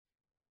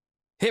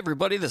Hey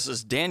everybody, this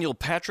is Daniel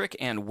Patrick,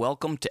 and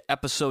welcome to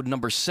episode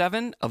number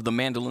 7 of the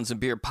Mandolins and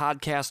Beer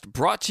podcast,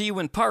 brought to you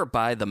in part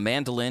by the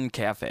Mandolin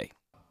Cafe.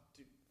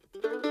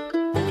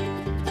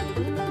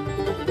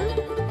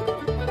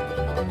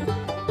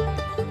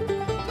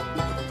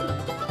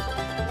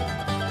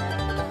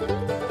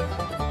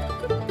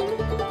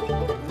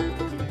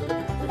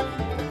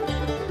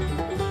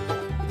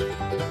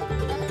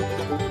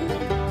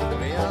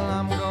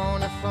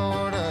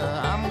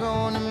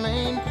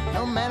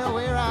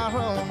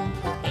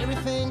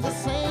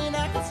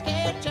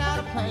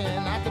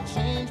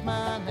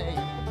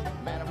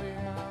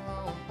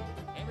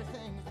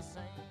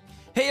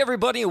 Hey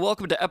everybody, and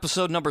welcome to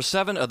episode number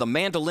 7 of the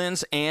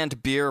Mandolins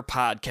and Beer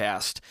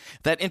podcast.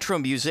 That intro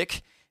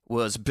music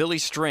was Billy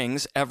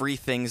String's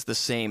Everything's the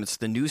Same. It's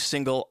the new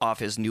single off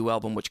his new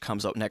album, which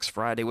comes out next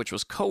Friday, which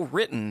was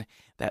co-written,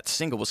 that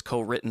single was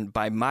co-written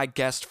by my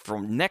guest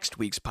from next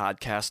week's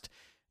podcast,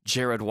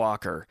 Jared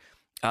Walker.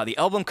 The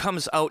album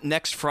comes out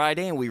next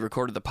Friday, and we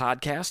recorded the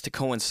podcast to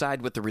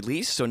coincide with the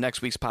release, so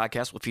next week's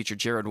podcast will feature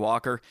Jared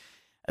Walker.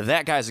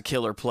 That guy's a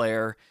killer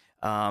player.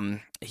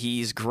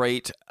 He's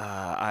great.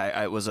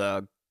 It was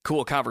a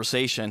cool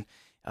conversation.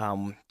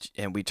 And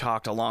we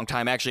talked a long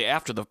time actually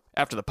after the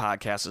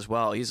podcast as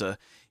well. He's a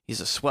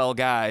swell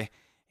guy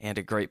and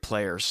a great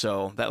player.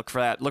 So look for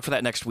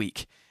that next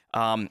week.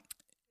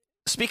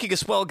 Speaking of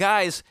swell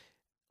guys,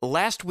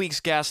 last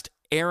week's guest,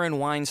 Aaron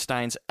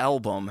Weinstein's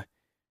album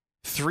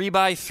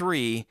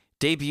 3x3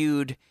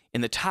 debuted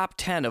in the top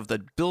 10 of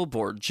the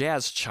Billboard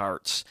Jazz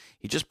charts.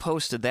 He just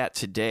posted that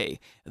today.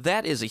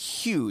 That is a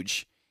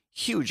huge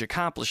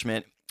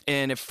accomplishment.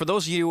 And if for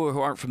those of you who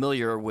aren't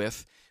familiar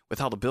with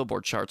how the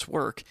Billboard charts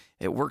work,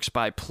 it works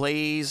by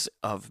plays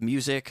of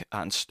music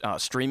on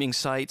streaming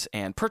sites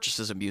and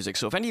purchases of music.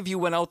 So if any of you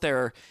went out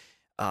there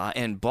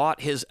and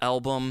bought his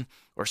album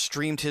or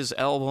streamed his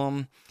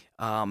album,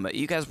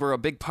 you guys were a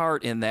big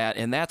part in that,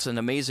 and that's an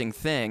amazing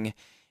thing.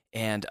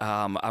 And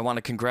I want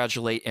to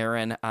congratulate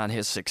Aaron on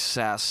his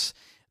success.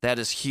 That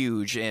is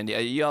huge, and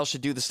you all should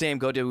do the same.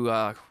 Go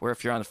to where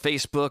if you're on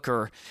Facebook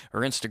or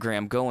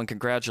Instagram, go and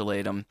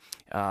congratulate him.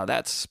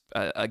 That's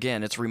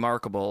again, it's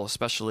remarkable,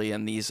 especially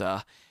in these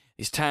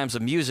times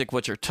of music,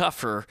 which are tough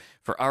for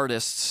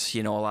artists.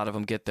 You know, a lot of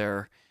them get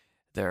their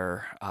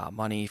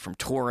money from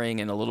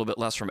touring and a little bit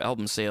less from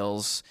album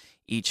sales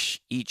each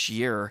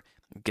year.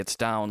 It gets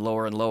down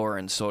lower and lower,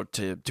 and so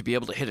to be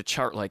able to hit a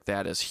chart like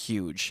that is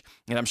huge.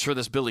 And I'm sure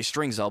this Billy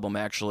Strings album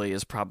actually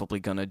is probably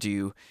going to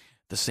do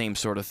the same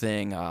sort of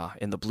thing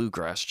in the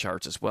bluegrass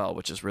charts as well,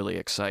 which is really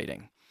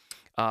exciting.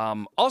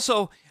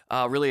 Also,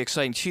 really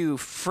exciting too,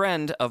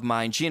 friend of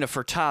mine, Gina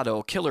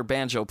Furtado, killer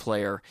banjo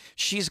player.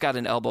 She's got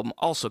an album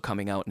also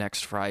coming out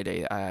next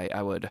Friday.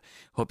 I would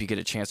hope you get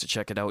a chance to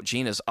check it out.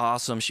 Gina's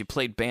awesome. She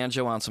played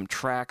banjo on some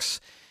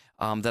tracks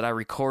that I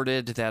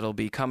recorded that'll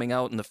be coming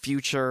out in the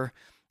future.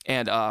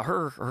 And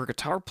her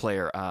guitar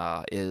player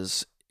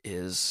is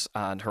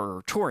on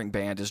her touring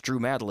band is Drew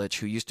Madalich,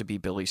 who used to be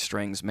Billy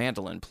String's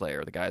mandolin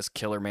player. The guy's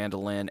killer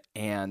mandolin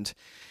and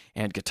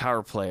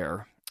guitar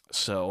player.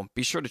 So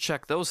be sure to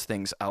check those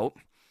things out.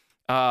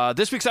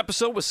 This week's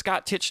episode with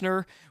Scott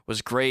Tichenor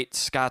was great.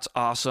 Scott's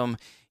awesome.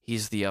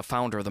 He's the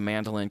founder of the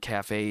Mandolin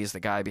Cafe. He's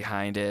the guy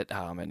behind it.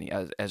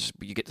 And as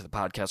you get to the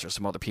podcast, there's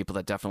some other people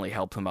that definitely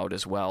help him out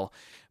as well.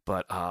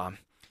 But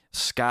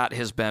Scott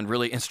has been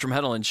really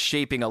instrumental in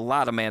shaping a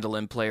lot of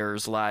mandolin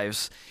players'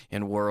 lives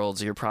and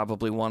worlds. You're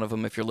probably one of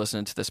them if you're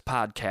listening to this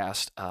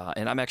podcast.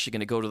 And I'm actually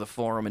going to go to the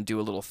forum and do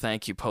a little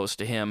thank you post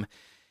to him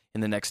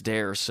in the next day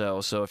or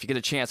so. So if you get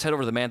a chance, head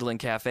over to the Mandolin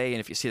Cafe, and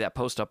if you see that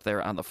post up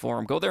there on the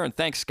forum, go there and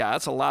thank Scott.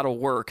 It's a lot of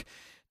work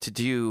to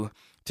do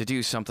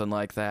something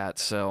like that.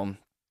 So,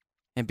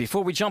 and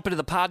before we jump into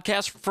the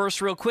podcast,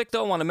 first, real quick,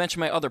 though, I want to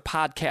mention my other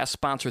podcast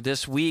sponsor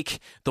this week,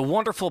 the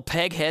wonderful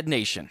Peghead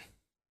Nation.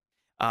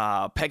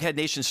 Peghead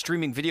Nation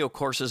streaming video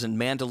courses in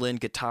mandolin,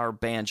 guitar,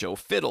 banjo,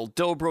 fiddle,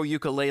 dobro,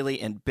 ukulele,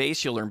 and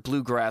bass. You'll learn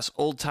bluegrass,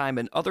 old time,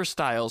 and other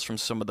styles from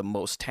some of the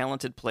most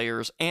talented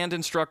players and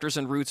instructors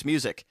in roots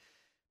music.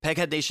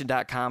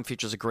 PegheadNation.com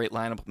features a great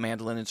lineup of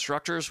mandolin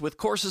instructors with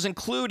courses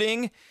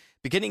including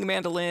beginning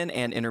mandolin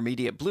and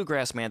intermediate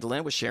bluegrass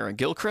mandolin with Sharon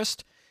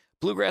Gilchrist,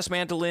 bluegrass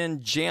mandolin,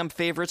 jam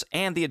favorites,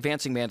 and the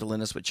advancing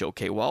mandolinist with Joe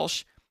K.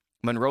 Walsh,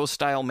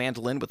 Monroe-style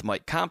mandolin with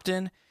Mike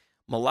Compton,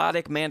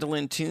 melodic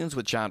mandolin tunes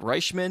with John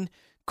Reichman,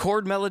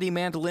 chord melody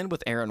mandolin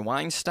with Aaron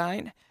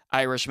Weinstein,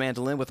 Irish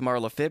mandolin with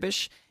Marla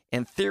Fibish,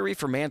 and theory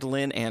for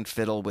mandolin and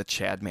fiddle with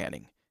Chad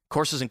Manning.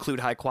 Courses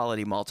include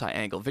high-quality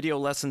multi-angle video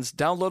lessons,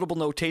 downloadable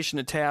notation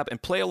to tab,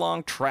 and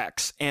play-along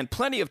tracks, and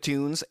plenty of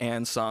tunes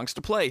and songs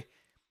to play.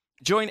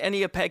 Join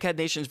any of Peghead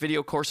Nation's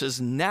video courses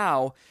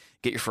now.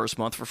 Get your first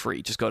month for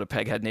free. Just go to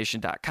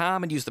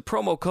pegheadnation.com and use the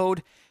promo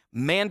code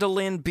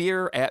Mandolin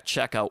Beer at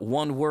checkout.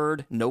 One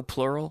word, no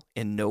plural,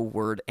 and no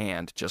word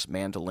and, just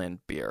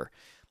Mandolin Beer.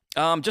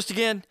 Just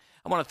again,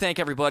 I want to thank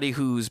everybody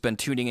who's been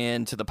tuning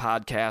in to the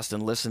podcast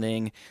and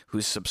listening,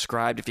 who's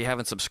subscribed. If you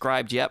haven't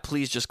subscribed yet,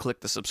 please just click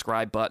the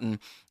subscribe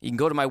button. You can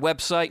go to my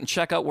website and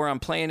check out where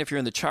I'm playing if you're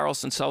in the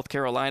Charleston, South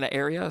Carolina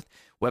area.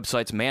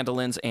 Website's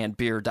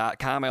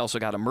mandolinsandbeer.com. I also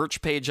got a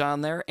merch page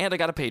on there, and I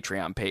got a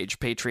Patreon page,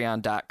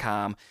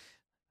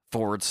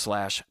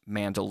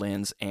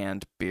 patreon.com/mandolins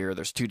and beer.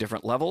 There's 2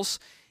 different levels.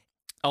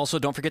 Also,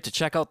 don't forget to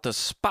check out the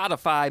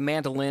Spotify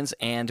Mandolins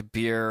and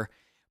Beer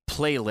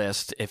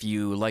playlist if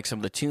you like some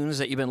of the tunes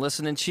that you've been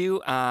listening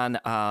to on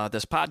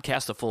this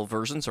podcast. The full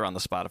versions are on the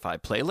Spotify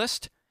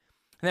playlist.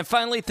 And then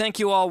finally, thank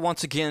you all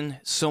once again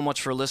so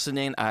much for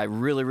listening. I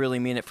really, really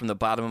mean it from the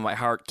bottom of my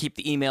heart. Keep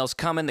the emails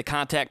coming. The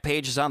contact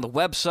page is on the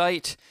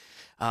website.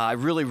 I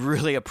really,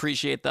 really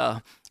appreciate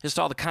just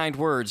all the kind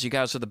words. You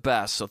guys are the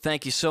best. So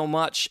thank you so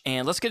much.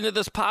 And let's get into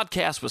this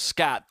podcast with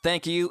Scott.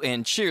 Thank you,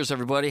 and cheers,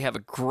 everybody. Have a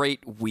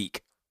great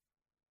week.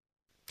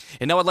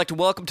 And now I'd like to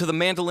welcome to the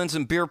Mandolins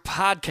and Beer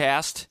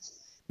podcast,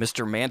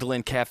 Mr.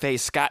 Mandolin Cafe,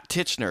 Scott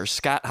Tichenor.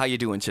 Scott, how you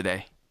doing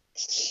today?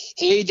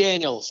 Hey,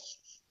 Daniel.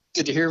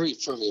 Good to hear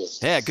from you.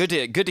 Yeah, good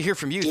to hear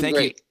from you. Doing Thank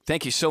great. you.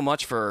 Thank you so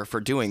much for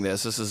doing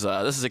this. This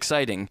is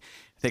exciting.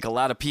 I think a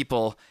lot of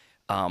people,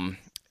 I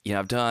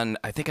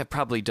think I've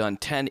probably done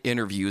 10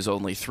 interviews.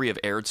 Only 3 have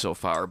aired so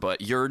far.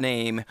 But your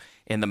name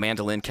and the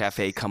Mandolin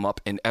Cafe come up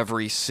in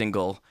every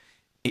single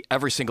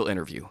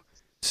interview.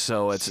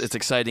 So it's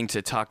exciting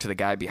to talk to the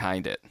guy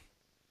behind it.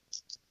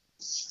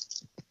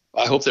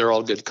 I hope they're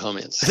all good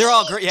comments. They're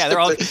all great. Yeah, they're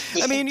all.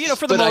 I mean,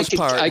 for the most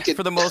part. I would be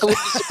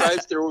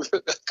surprised there were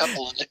a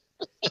couple on it.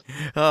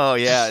 Oh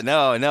yeah,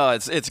 no,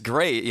 it's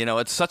great.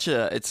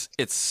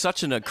 It's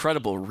such an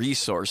incredible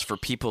resource for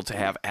people to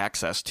have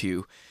access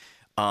to.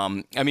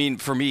 I mean,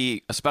 for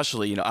me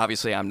especially,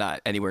 obviously I'm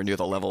not anywhere near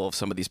the level of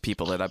some of these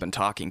people that I've been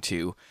talking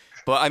to.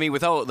 But I mean,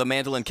 without the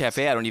Mandolin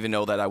Cafe, I don't even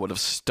know that I would have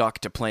stuck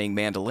to playing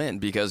mandolin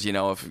because,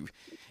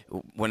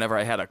 whenever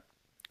I had a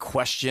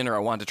question or I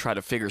wanted to try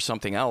to figure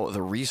something out,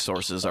 the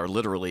resources are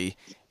literally,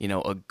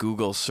 a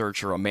Google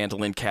search or a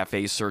Mandolin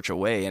Cafe search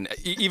away. And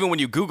even when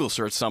you Google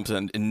search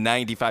something,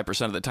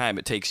 95% of the time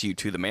it takes you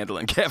to the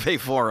Mandolin Cafe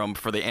forum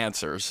for the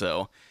answer.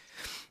 So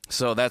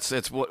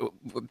it's what.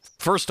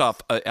 First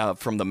off,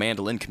 from the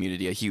mandolin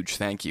community, a huge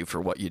thank you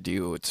for what you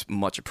do. It's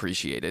much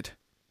appreciated.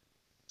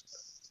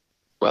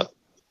 Well,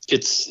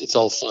 it's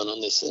all fun on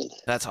this end.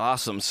 That's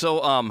awesome.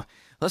 So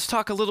let's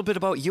talk a little bit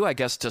about you, I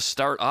guess, to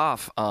start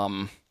off.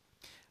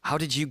 How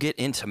did you get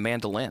into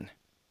mandolin?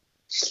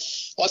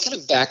 Well, I kind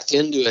of backed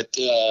into it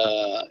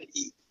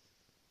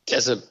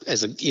as a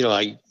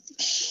I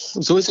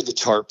was always a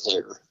guitar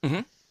player.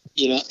 Mm-hmm.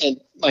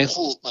 And my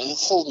whole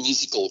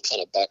musical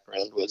kind of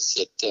background was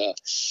that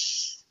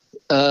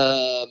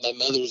my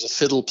mother was a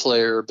fiddle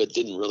player, but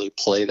didn't really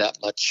play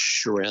that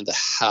much around the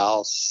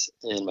house,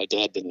 and my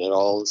dad didn't at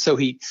all. So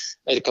I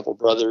had a couple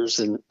brothers,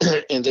 and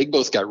they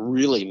both got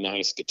really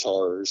nice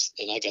guitars,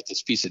 and I got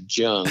this piece of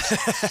junk,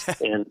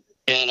 and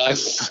I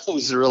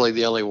was really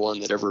the only one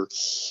that ever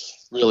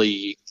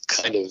really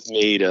kind of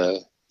made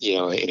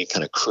any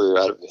kind of career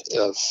out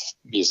of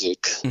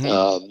music.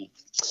 Mm-hmm.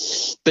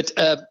 But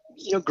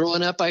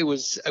growing up, I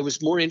was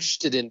more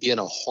interested in being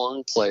a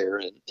horn player,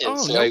 and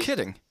so no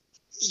kidding.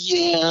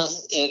 Yeah,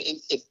 and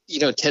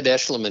Ted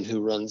Eschliman,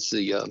 who runs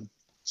the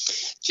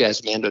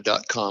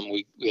jazzmando.com,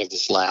 we have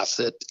this laugh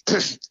that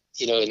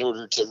in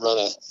order to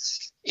run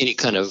any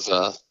kind of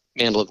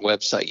mandolin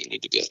website, you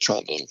need to be a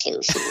trombone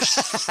player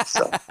first.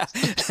 So.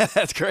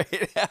 That's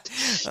great.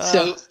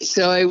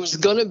 So I was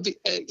gonna be,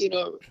 I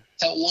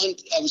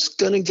was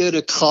gonna go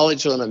to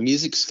college on a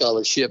music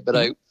scholarship, but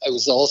I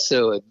was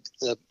also a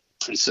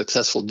pretty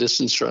successful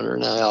distance runner,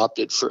 and I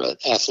opted for an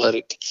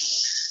athletic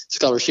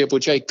scholarship,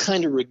 which I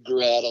kind of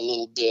regret a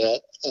little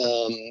bit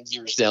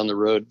years down the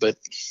road, but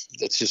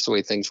that's just the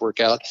way things work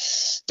out.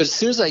 But as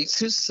soon as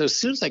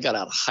I got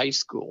out of high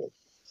school,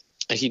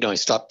 I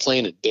stopped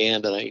playing in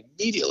band, and I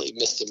immediately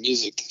missed the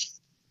music.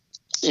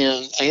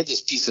 And I had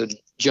this piece of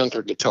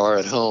junker guitar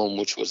at home,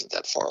 which wasn't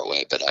that far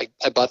away, but I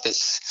bought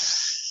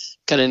this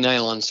kind of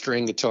nylon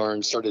string guitar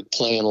and started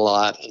playing a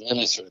lot. And then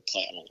I started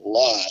playing a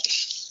lot.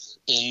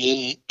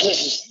 And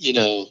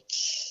then,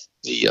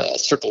 the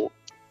Circle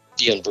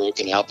the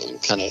Unbroken album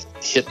kind of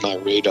hit my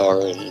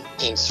radar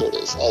and sort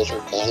of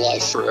altered my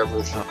life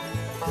forever.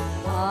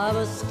 I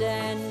was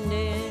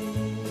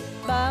standing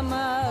by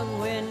my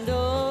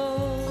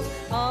window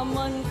on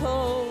one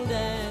cold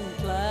and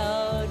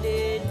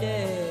cloudy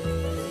day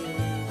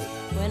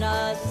when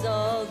I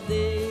saw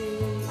the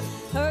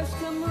hearse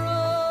come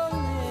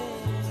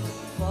rolling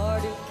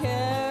for to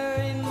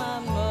carry my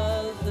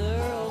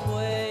mother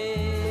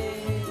away.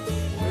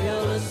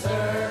 Real a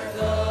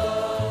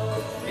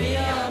circle, be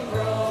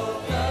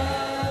unbroken,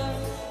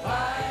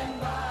 by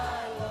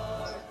my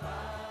Lord.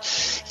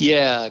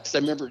 Yeah, because I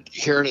remember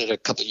hearing it a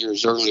couple of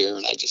years earlier,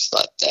 and I just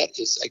thought I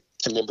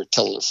remember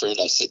telling a friend,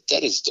 I said,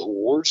 that is the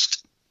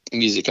worst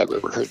music I've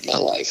ever heard in my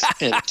life.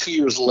 And 2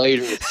 years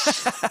later,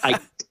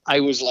 I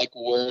was like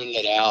wearing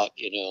it out,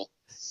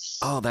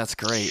 Oh, that's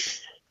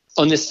great.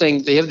 On this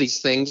thing, they have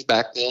these things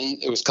back then.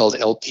 It was called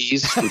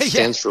LPs, which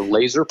stands for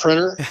laser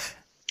printer.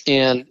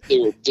 And they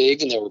were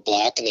big and they were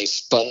black and they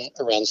spun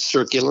around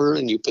circular,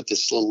 and you put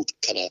this little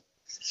kind of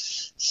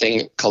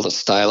thing called a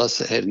stylus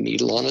that had a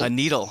needle on it. A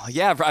needle.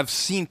 Yeah, I've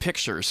seen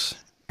pictures.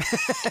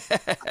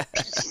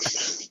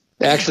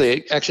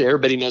 Actually,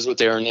 everybody knows what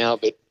they are now,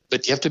 but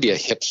you have to be a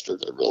hipster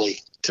to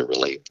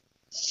really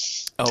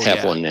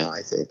have one now,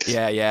 I think.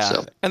 Yeah.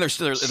 So, and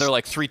they're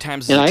like 3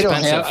 times and as I don't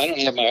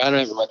expensive. have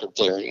a record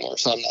player anymore,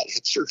 so I'm not a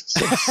hipster.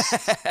 So.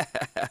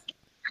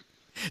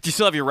 Do you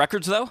still have your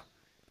records though?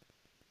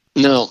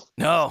 No.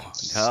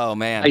 Oh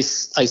man. I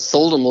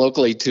sold them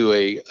locally to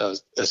a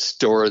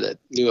store that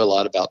knew a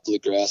lot about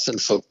bluegrass and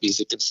folk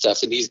music and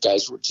stuff, and these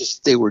guys were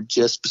just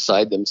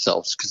beside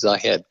themselves because I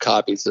had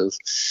copies of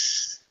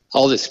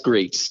all this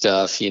great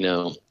stuff.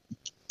 I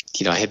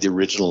had the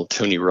original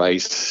Tony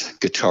Rice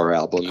guitar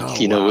album. Wow.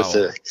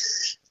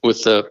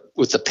 with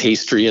the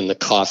pastry and the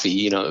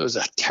coffee. It was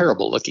a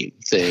terrible looking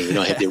thing.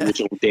 I had the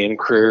original Dan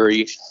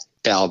Crary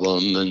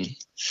album and.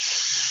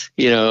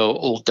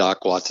 Old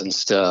Doc Watson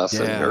stuff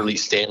and early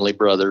Stanley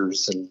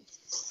Brothers and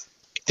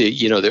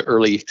the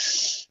early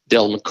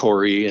Del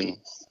McCoury and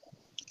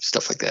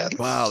stuff like that.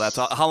 Wow,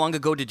 how long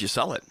ago did you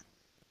sell it?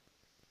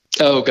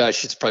 Oh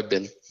gosh, it's probably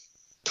been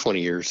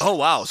 20 years. Oh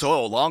wow, so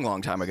a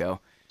long time ago.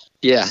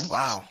 Yeah.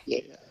 Wow.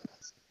 Yeah.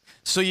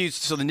 So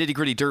the Nitty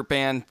Gritty Dirt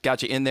Band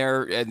got you in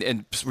there,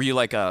 and were you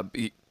like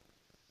you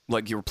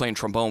were playing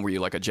trombone? Were you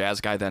like a jazz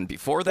guy then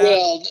before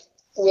that?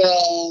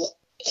 Well.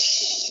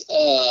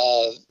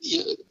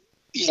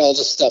 All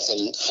the stuff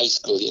in high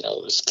school, it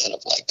was kind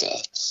of like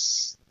a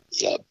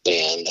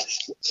band,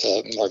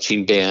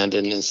 marching band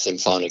and then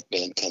symphonic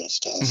band kind of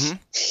stuff. Mm-hmm.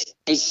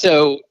 But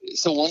so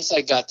once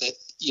I got that,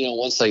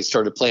 once I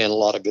started playing a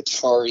lot of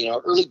guitar,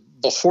 early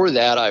before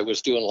that, I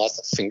was doing lots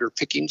of finger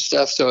picking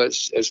stuff. So I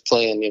was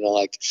playing,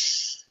 like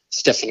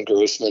Stefan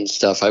Grossman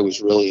stuff. I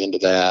was really into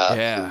that.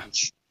 Yeah.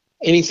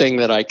 Anything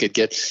that I could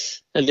get.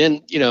 And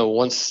then,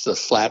 once the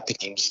flat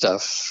picking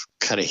stuff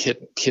kind of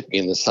hit me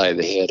in the side of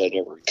the head, I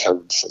never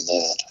recovered from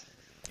that.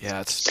 Yeah,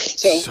 it's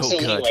so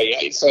good.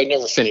 Anyway, so I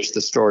never finished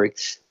the story.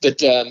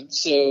 But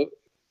so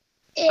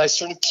I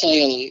started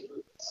playing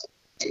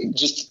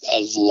just a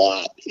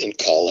lot in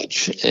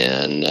college.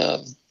 And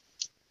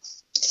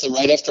so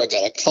right after I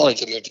got out of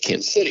college, I moved to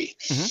Kansas City.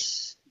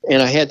 Mm-hmm.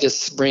 And I had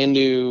this not brand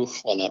new,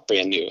 I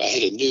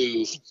had a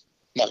new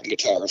Martin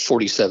guitar, a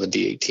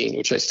 4070 18,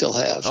 which I still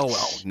have. Oh,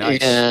 wow.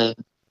 Nice. And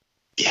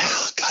yeah,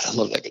 God, I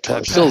love that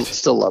guitar.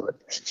 Still love it.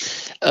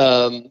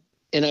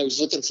 And I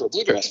was looking for a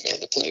bluegrass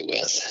band to play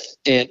with,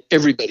 and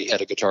everybody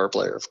had a guitar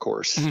player, of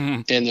course.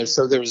 Mm-hmm. And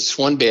there was this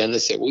one band that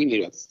said, "We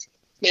need a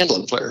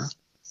mandolin player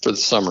for the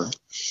summer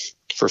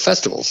for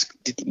festivals.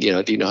 Do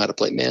you know how to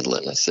play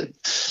mandolin?" I said,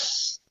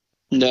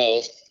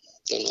 "No,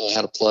 don't know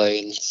how to play."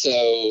 And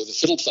so the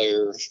fiddle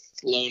player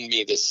loaned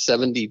me this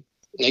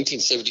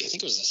 1970, I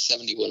think it was a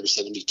 71 or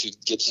 72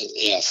 Gibson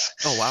F.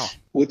 Oh, wow.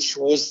 Which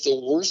was the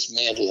worst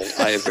mandolin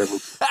I have ever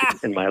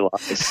played in my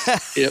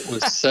life. It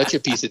was such a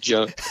piece of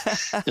junk.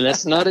 And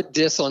that's not a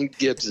diss on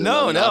Gibson.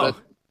 No.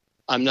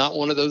 I'm not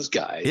one of those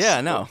guys.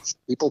 Yeah, no.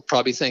 People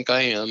probably think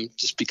I am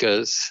just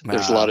because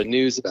there's a lot of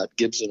news about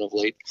Gibson of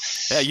late.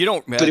 Yeah, you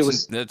don't. But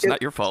it's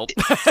not your fault.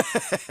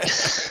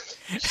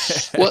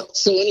 Well,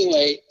 so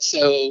anyway,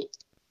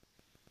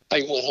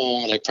 I went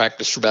home and I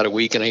practiced for about a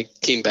week, and I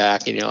came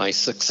back and, I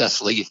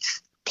successfully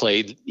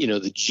played,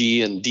 the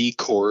G and D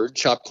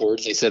chop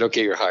chords. They said,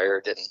 "Okay, you're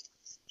hired."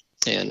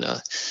 And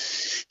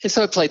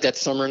so I played that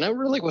summer, and I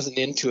really wasn't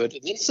into it.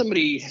 And then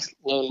somebody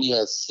loaned me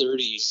a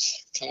 30s,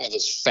 kind of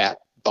those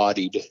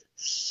fat-bodied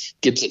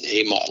Gibson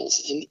A models,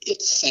 and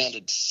it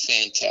sounded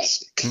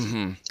fantastic.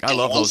 Mm-hmm. I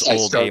love those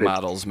old A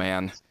models,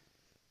 man.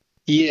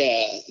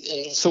 Yeah.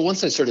 And so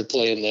once I started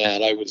playing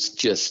that, I was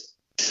just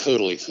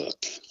totally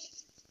hooked.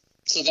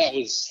 So that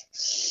was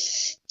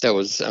I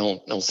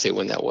don't say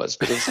when that was,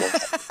 but it was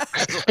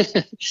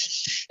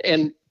long.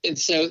 and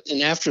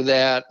after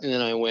that, and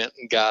then I went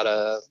and got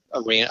I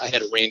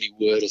had a Randy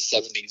Wood, a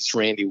 70s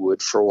Randy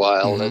Wood for a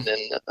while. Mm-hmm.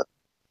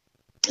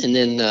 And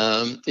then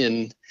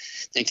in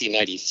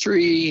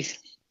 1993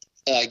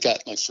 I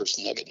got my first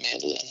Nugget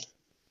mandolin.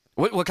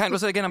 What kind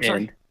was it again? I'm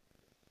sorry.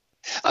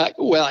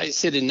 I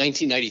said in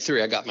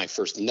 1993 I got my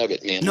first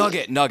Nugget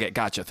mandolin. Nugget,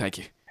 gotcha. Thank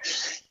you.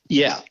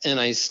 Yeah, and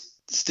I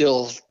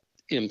still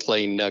in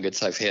playing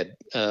Nuggets. I've had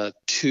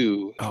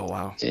 2. Oh,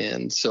 wow.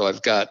 And so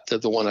I've got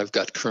the one I've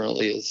got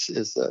currently is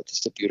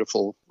just a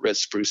beautiful red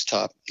spruce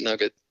top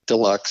Nugget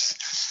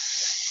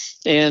Deluxe.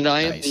 And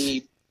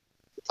I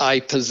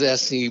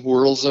possess the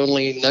world's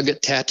only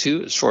Nugget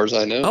tattoo as far as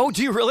I know. Oh,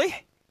 do you really?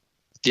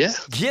 Yeah.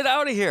 Get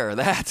out of here.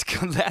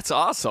 That's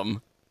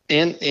awesome.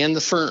 And the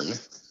fern.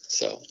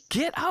 So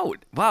get out.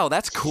 Wow,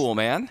 that's cool,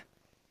 man.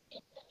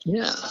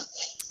 Yeah.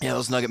 Yeah,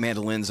 those Nugget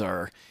mandolins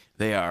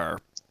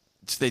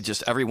they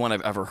just, every one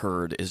I've ever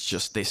heard is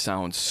just, they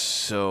sound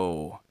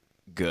so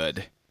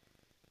good.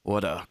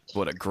 What a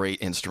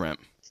great instrument.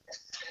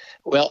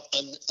 Well,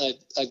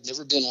 I've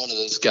never been one of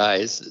those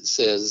guys that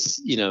says,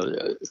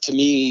 to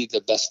me, the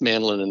best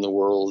mandolin in the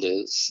world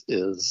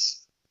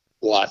is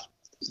what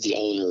the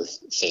owner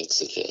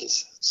thinks it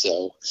is.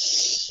 So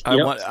I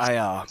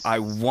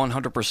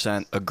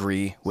 100%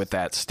 agree with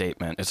that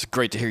statement. It's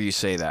great to hear you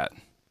say that.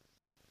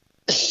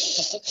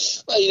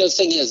 Well, the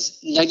thing is,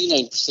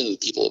 99% of the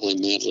people that play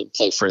mandolin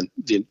play for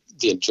the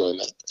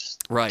enjoyment.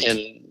 Right.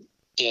 And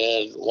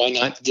why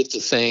not get the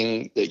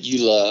thing that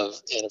you love?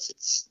 And if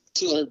it's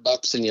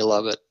 $200 and you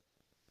love it,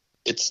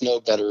 it's no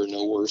better or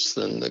no worse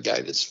than the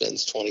guy that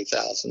spends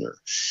 20,000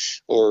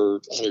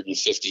 or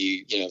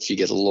 150. If you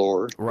get a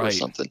lure or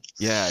something.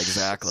 Yeah,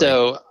 exactly.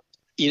 So,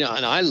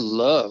 and I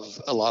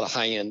love a lot of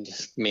high end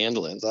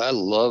mandolins. I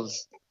love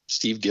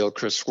Steve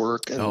Gilchrist's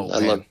work, and I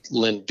love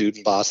Lynn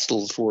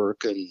Dudenbostel's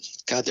work. And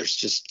God, there's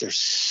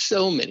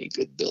so many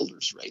good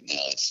builders right now.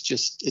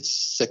 It's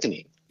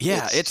sickening.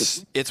 Yeah,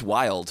 it's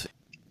wild.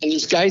 And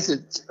there's guys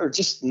that are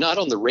just not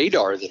on the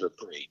radar that are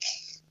great.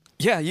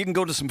 Yeah, you can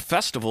go to some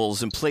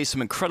festivals and play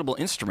some incredible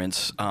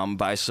instruments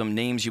by some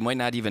names you might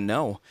not even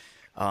know.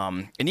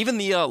 And even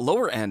the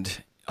lower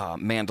end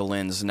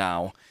mandolins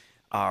now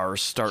are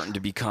starting to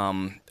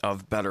become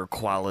of better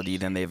quality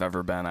than they've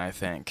ever been, I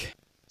think.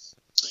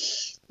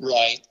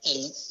 Right,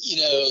 and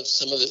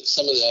some of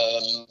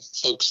the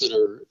folks that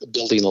are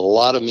building a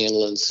lot of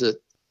mandolins that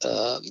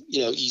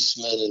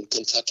Eastman and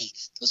Kentucky,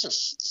 those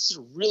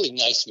are really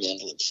nice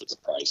mandolins for the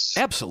price.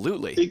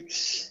 Absolutely.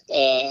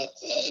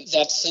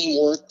 That same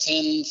work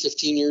 10,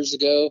 15 years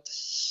ago,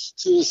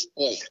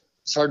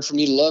 it's hard for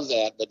me to love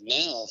that, but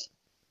now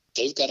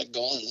they've got it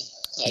going.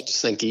 I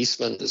just think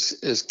Eastman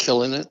is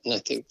killing it, and I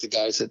think the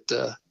guys at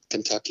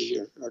Kentucky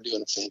are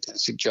doing a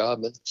fantastic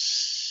job. And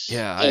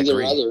I agree. There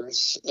are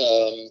others,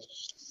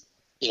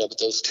 but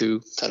those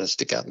two kind of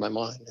stick out in my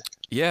mind.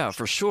 Yeah,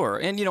 for sure.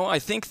 And, I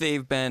think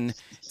they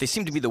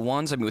seem to be the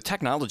ones, with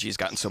technology has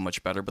gotten so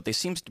much better, but they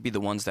seem to be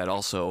the ones that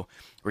also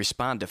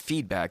respond to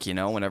feedback,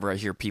 whenever I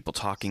hear people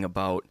talking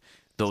about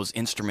those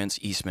instruments,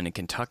 Eastman and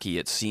Kentucky,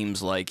 it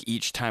seems like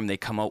each time they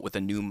come out with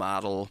a new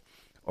model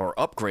or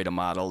upgrade a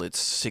model, it's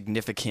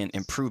significant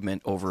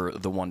improvement over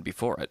the one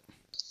before it.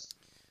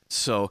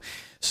 So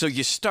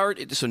you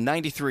started,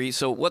 93,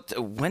 so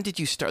when did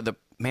you start the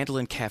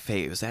Mandolin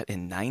Cafe? Was that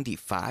in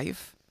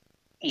 95?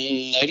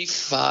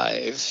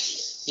 95,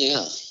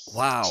 yeah.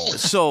 Wow.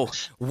 So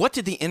what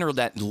did the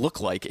internet look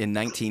like in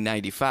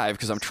 1995?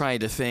 Because I'm trying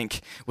to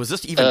think, was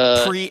this even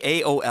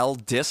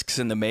pre-AOL discs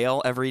in the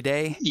mail every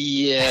day?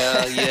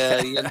 Yeah.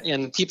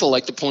 And people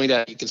like to point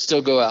out, you can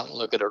still go out and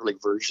look at early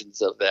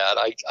versions of that.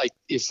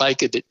 If I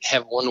could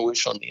have one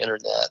wish on the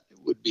internet, it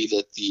would be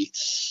that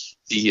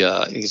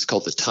I think it's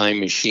called the Time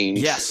Machine.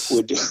 Yes.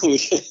 would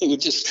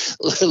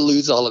just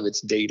lose all of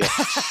its data.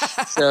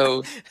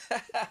 So,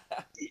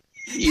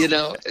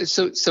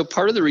 so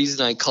part of the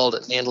reason I called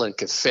it Mandolin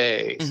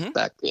Cafe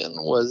back then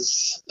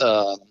was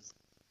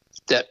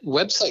that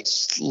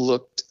websites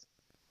looked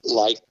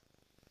like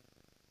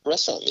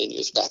restaurant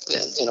menus back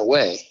then in a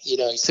way,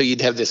 so you'd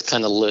have this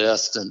kind of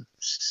list, and,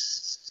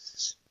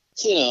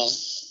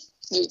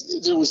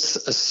 there was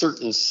a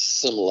certain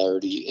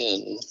similarity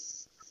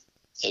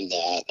in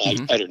that.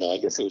 I don't know. I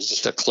guess it was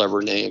just a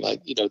clever name.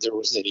 There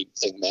wasn't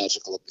anything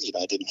magical.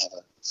 I didn't have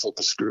a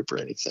focus group or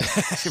anything.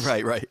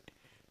 Right.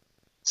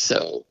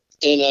 So,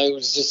 and I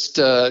was just,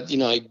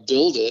 I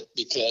built it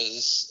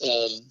because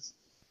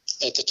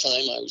at the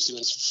time I was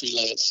doing some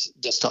freelance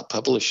desktop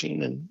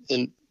publishing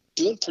and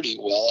doing pretty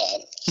well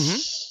at it. Mm-hmm.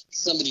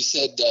 Somebody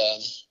said,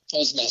 I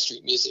was Mass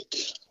Street Music,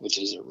 which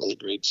is a really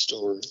great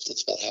store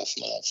that's about half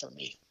a mile from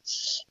me.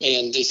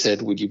 And they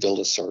said, would you build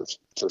us our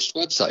first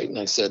website? And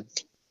I said,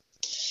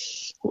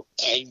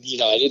 I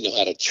didn't know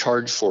how to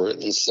charge for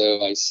it. And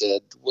so I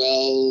said,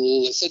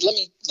 let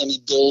me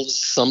build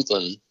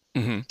something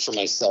for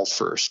myself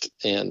first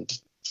and,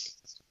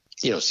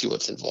 see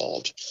what's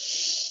involved.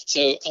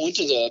 So I went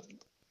to the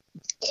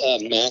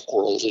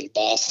Macworld in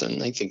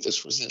Boston. I think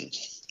this was in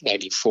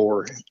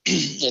 94.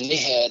 And they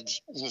had,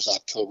 it was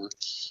October.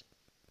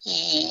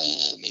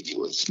 Maybe it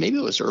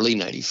was early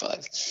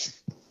 95.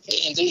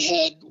 And they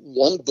had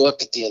one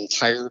book at the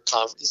entire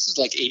conference. This is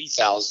like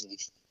 80,000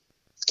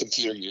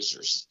 computer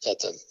users at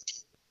the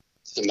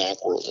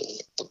Macworld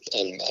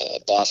in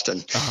Boston.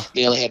 Uh-huh.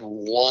 They only had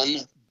one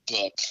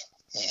book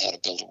on how to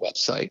build a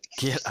website.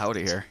 Get out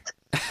of here.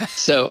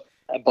 So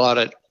I bought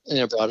it and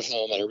I brought it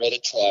home and I read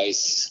it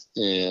twice,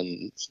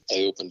 and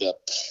I opened up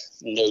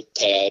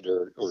Notepad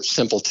or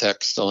simple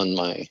text on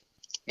my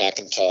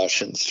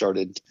Macintosh and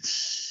started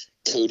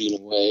coding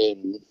away,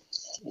 and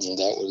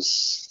that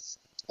was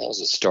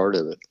the start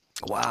of it.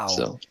 Wow.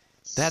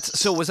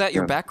 So was that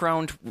your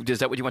background? Is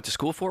that what you went to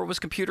school for? Was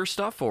computer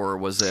stuff, or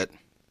was it?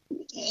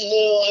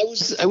 No,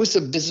 I was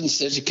a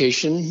business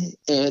education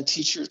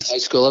teacher at high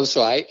school.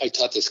 So I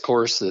taught this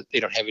course that they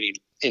don't have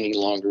any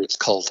longer. It's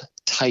called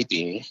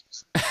typing.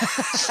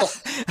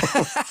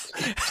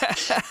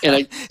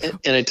 and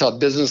I taught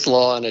business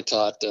law, and I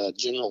taught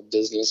general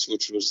business,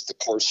 which was the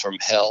course from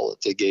hell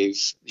that they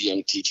gave the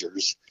young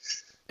teachers.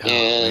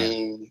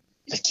 Man.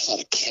 I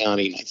taught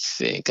accounting, I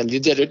think. I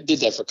did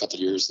that for a couple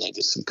of years, and I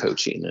did some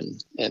coaching,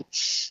 and it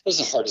was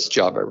the hardest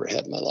job I ever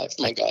had in my life.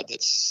 My God,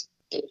 that's,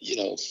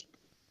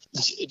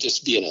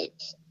 just being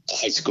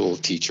high school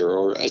teacher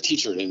or a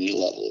teacher at any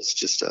level. It's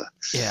just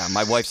yeah.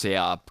 My wife's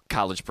a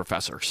college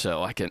professor,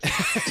 so I can.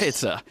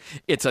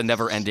 it's a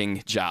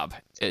never-ending job.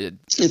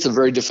 It's a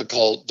very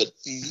difficult, but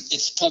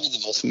it's probably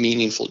the most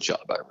meaningful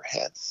job I ever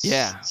had.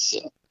 Yeah.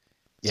 So,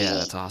 yeah,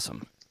 that's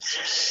awesome.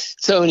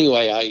 So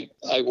anyway,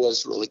 I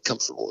was really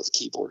comfortable with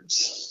keyboards.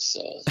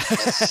 So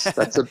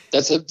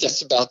that's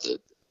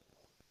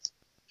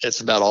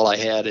about all I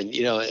had. And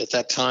at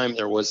that time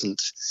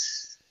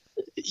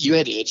you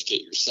had to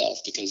educate yourself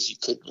because you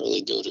couldn't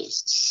really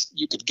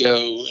you could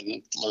go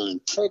and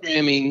learn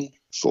programming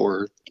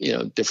for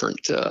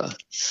different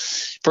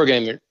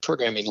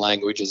programming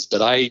languages,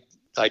 but I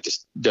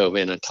just dove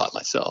in and taught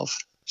myself.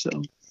 So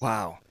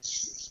wow,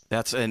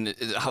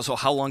 so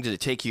how long did it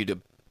take you to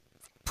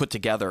put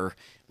together,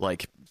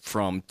 like,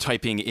 from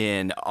typing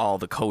in all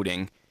the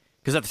coding?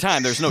 Because at the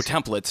time there's no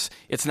templates.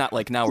 It's not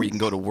like now where you can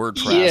go to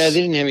WordPress. Yeah,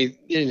 they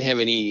didn't have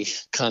any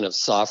kind of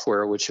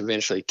software, which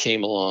eventually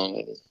came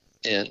along,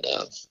 and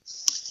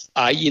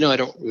I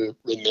don't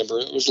remember.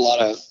 It was a lot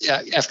of,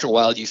 after a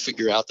while you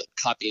figure out that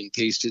copy and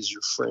paste is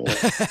your friend.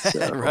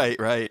 So. Right.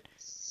 Wow.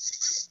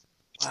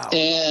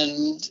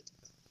 And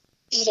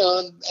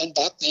and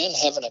back then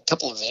having a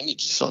couple of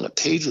images on a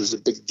page was a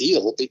big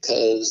deal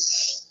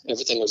because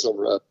everything was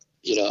over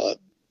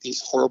these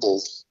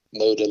horrible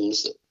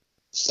modems that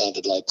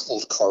sounded like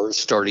old cars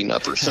starting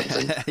up or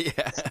something.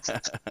 Yeah.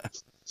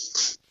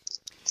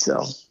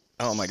 So.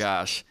 Oh my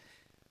gosh.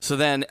 So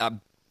then,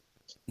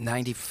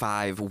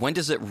 95. When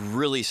does it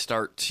really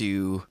start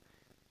to,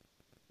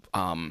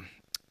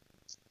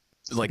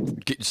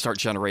 start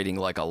generating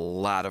like a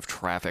lot of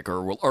traffic,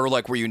 or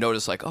like where you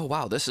notice like, oh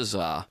wow, this is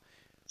I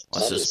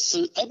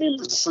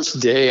remember the first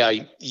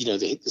day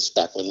this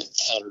back when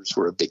counters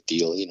were a big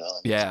deal.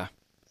 Yeah.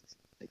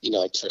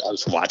 I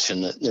was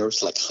watching it. There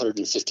was like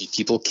 150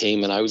 people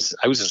came, and I was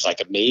just like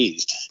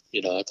amazed.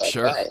 I thought,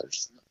 sure. Wow,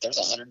 there's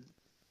 100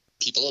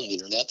 people on the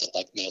internet that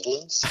like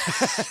mandolins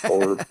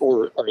or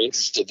are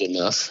interested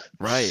enough.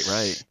 Right.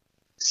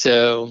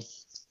 So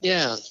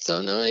yeah.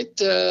 So no, it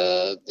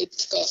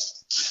took off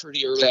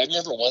pretty early. I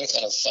remember one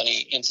kind of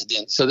funny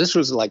incident. So this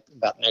was like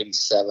about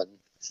 97,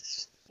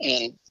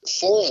 and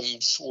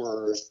forums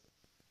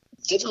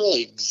didn't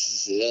really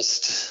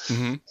exist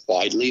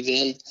widely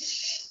then.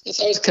 And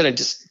so I was kind of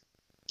just,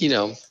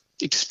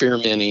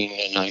 experimenting,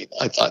 and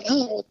I thought,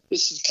 oh,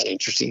 this is kind of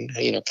interesting,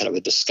 kind of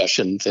a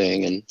discussion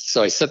thing. And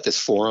so I set this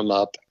forum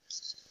up,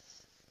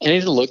 and I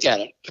didn't look at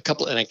it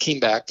and I came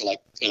back like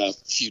a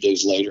few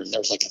days later, and there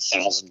was like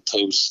 1,000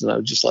 posts, and I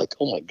was just like,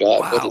 oh my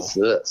God, wow. What is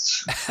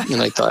this? And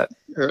I thought,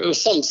 or it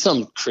was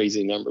some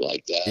crazy number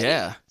like that.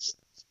 Yeah.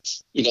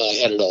 I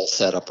had it all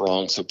set up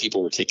wrong, so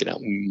people were taking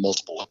out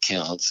multiple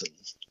accounts, and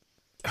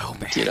oh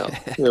man,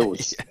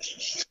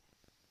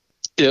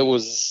 it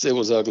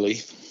was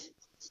ugly.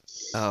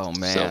 Oh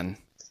man.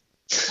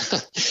 So.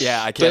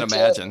 Yeah, I can't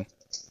imagine.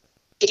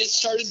 But it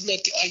started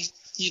making, I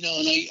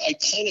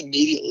kind of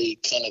immediately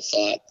kind of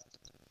thought,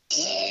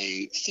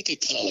 I think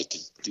I'd kind of like to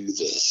do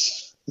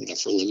this,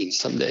 for a living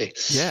someday.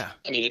 Yeah.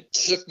 I mean, it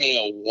took me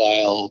a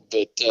while,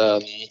 but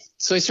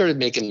so I started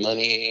making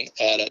money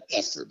at it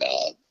after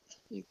about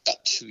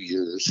 2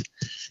 years,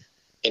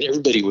 and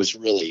everybody was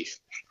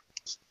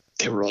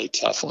they were really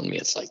tough on me.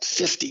 It's like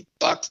 $50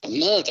 a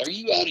month. Are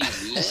you out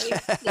of your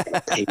mind? I'm not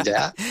gonna pay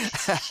that.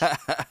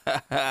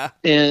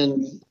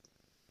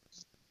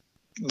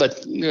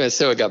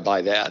 So I got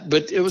by that.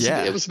 But it was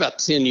about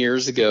 10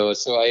 years ago.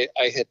 So I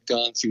had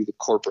gone through the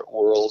corporate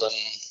world and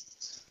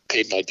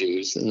paid my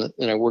dues, and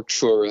I worked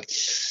for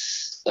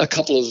a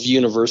couple of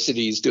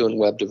universities doing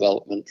web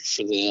development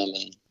for them,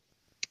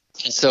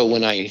 and so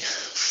when I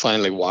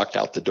finally walked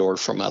out the door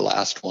from my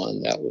last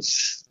one, that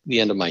was the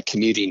end of my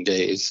commuting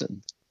days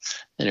and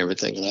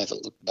everything, and I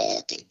haven't looked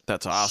back. And,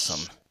 that's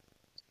awesome.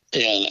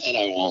 And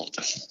I won't.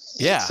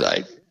 Yeah. So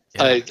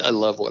I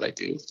love what I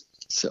do.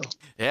 So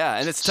yeah,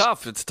 and it's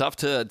tough. It's tough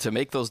to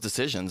make those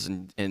decisions,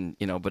 and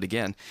but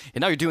again,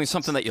 and now you're doing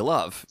something that you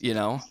love,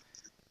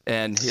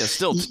 and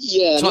still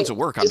tons of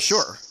work, I'm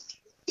sure.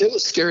 It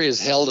was scary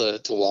as hell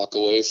to walk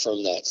away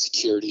from that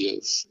security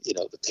of,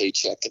 the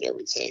paycheck and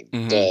everything.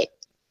 Mm-hmm. But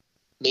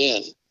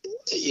man,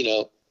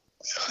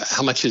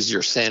 how much is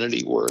your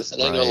sanity worth?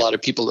 And right. I know a lot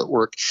of people that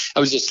work. I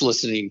was just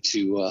listening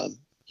to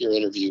your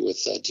interview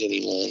with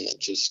Jenny Lynn,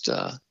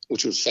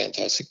 which was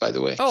fantastic, by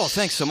the way. Oh,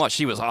 thanks so much.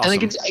 She was awesome.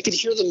 And I could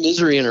hear the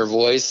misery in her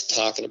voice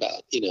talking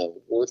about,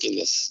 working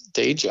this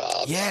day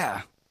job.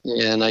 Yeah.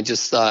 And I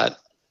just thought,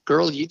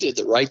 girl, you did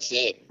the right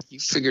thing. You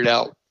figured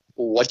out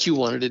what you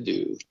wanted to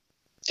do,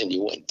 and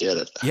you went and did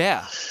it.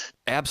 Yeah,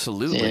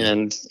 absolutely.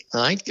 And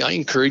I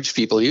encourage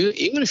people,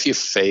 even if you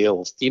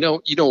fail, you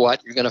know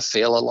what? You're going to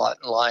fail a lot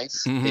in life,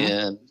 mm-hmm.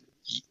 and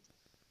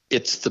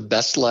it's the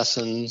best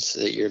lessons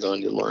that you're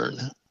going to learn.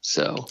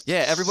 So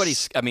yeah,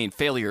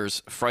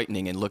 failure's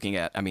frightening, and looking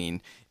at,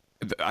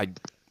 I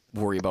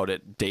worry about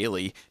it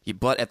daily,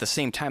 but at the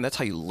same time, that's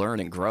how you learn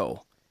and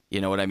grow.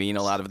 You know what I mean?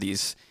 A lot of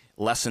these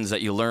lessons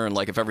that you learn,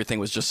 like if everything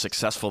was just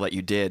successful that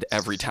you did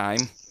every time,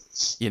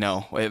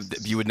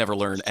 you would never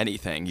learn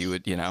anything. You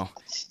would, Yeah.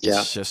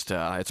 it's just,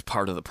 it's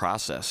part of the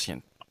process.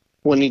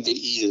 Wanting to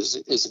eat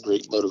is a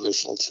great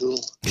motivational tool.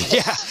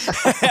 Yeah.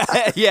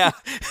 Yeah,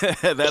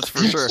 that's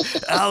for sure.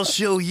 I'll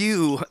show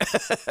you.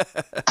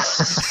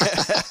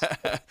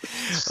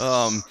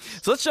 So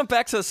let's jump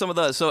back to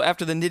so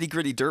after the Nitty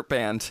Gritty Dirt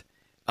Band,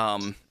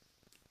 and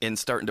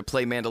starting to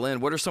play mandolin,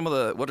 what are some of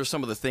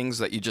the things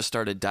that you just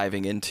started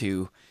diving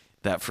into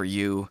that for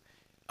you,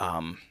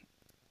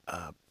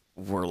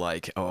 were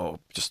like,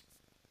 just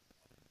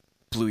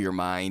blew your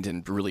mind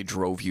and really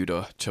drove you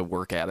to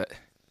work at it?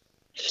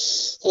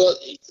 Well,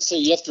 so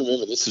you have to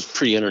remember this is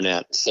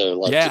pre-internet, so a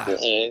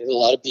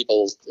lot of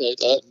people,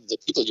 the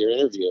people you're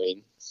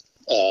interviewing,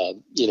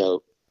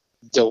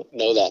 don't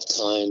know that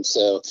time.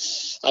 So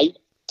I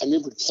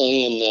remember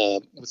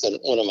playing with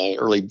one of my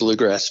early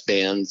bluegrass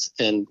bands,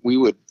 and we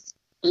were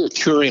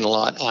touring a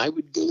lot. I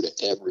would go to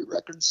every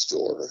record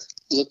store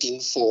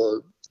looking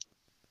for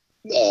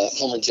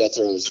Homer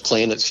Jethro's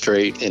 "Playing It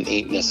Straight" and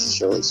 "Ain't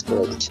Necessarily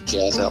Square," the two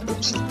jazz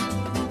albums.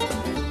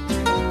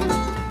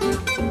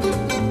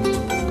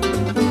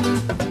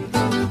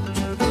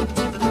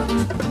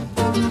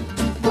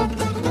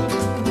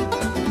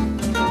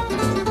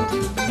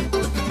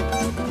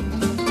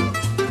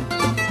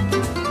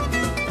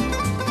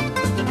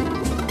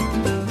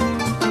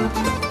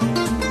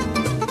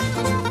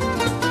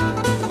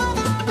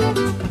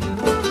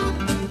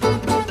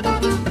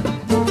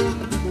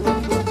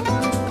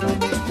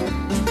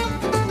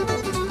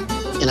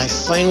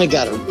 Finally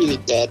got a really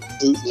bad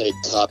bootleg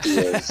copy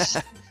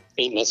of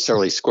Ain't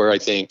Necessarily Square, I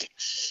think.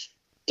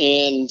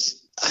 And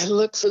I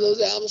looked for those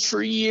albums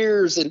for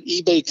years, and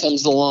eBay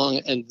comes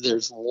along and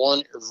there's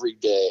one every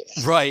day.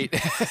 Right.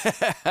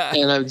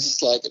 And I'm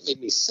just like, it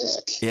made me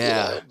sick.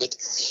 Yeah. But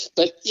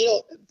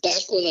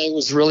back when I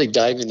was really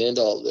diving into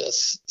all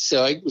this,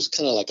 so I was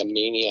kind of like a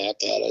maniac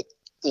at it.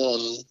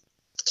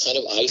 Kind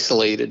of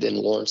isolated in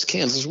Lawrence,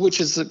 Kansas, which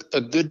is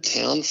a good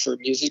town for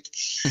music.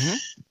 Mm-hmm.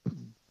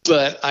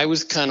 But I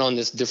was kind of on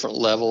this different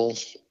level.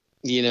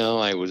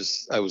 I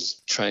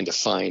was trying to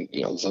find,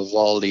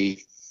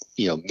 Vivaldi,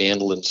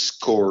 mandolin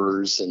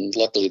scores. And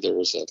luckily there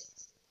was a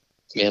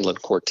mandolin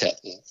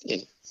quartet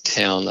in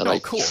town that I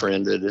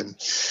befriended.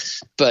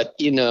 But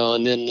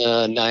and then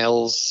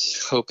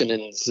Niles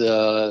Hokanen's,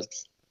 that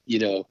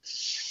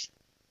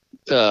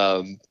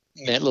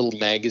little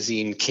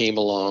magazine came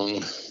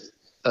along.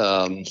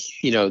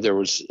 There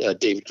was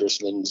David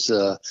Grisman's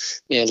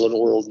Mandolin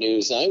World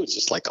News. I was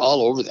just like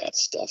all over that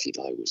stuff.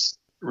 I was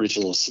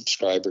original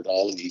subscriber to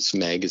all of these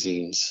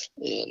magazines,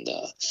 and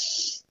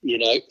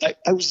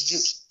I was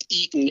just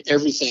eating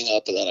everything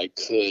up that I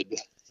could,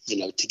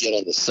 to get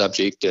on the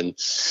subject. And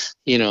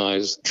I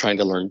was trying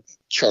to learn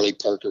Charlie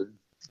Parker,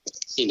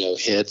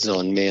 heads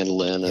on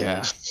mandolin,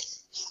 and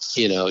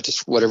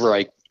just whatever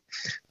I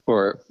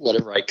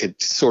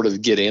could sort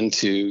of get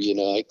into.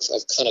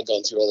 I've kind of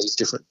gone through all these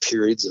different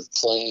periods of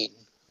playing.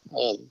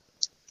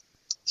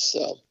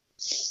 So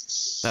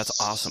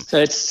that's awesome.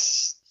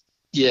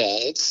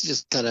 It's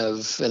just kind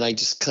of, and I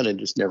just kind of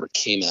just never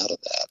came out of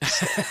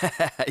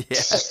that.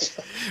 Yeah.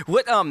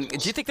 What do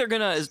you think they're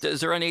gonna? Is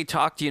there any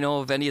talk? Do you know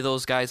of any of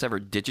those guys ever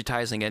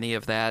digitizing any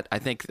of that? I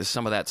think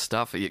some of that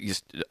stuff. A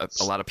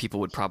lot of people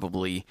would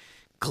probably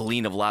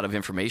glean a lot of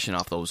information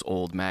off those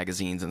old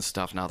magazines and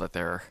stuff now that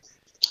they're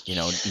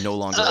no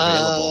longer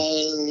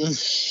available.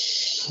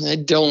 I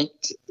don't.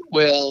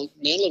 Well,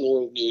 Mandolin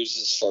World News,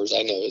 as far as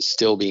I know, is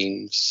still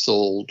being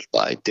sold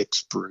by Dick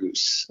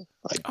Spruce,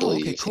 I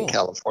believe, in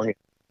California.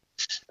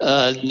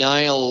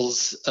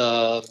 Niles,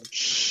 why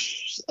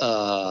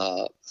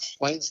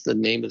is the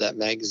name of that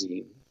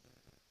magazine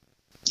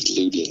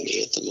eluding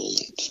me at the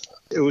moment?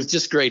 It was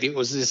just great. It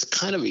was this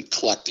kind of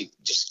eclectic,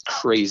 just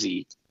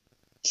crazy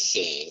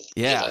thing.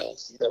 Yeah.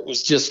 It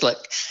was just like,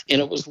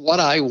 and it was what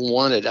I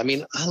wanted. I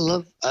mean, I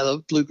love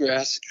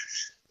bluegrass,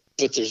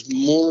 but there's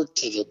more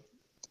to the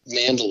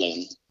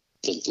mandolin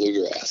than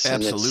bluegrass.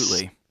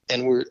 Absolutely.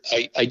 And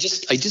I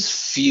just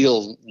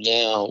feel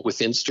now with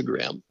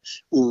Instagram,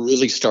 we're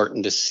really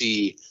starting to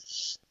see,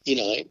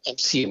 I'm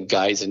seeing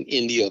guys in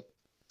India,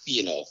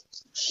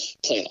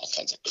 playing all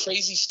kinds of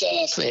crazy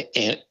stuff.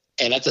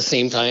 And at the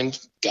same time,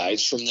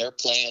 guys from there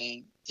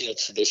playing,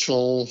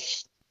 traditional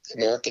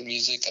American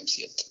music. I'm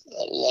seeing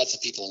lots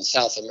of people in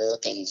South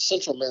America and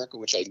Central America,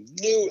 which I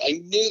knew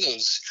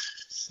those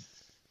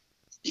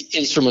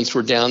instruments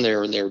were down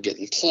there and they were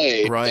getting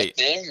played. Right.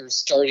 But now you're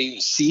starting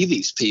to see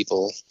these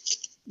people,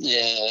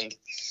 and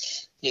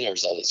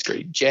there's all these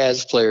great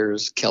jazz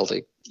players,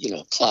 Celtic,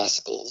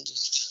 classical.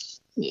 Just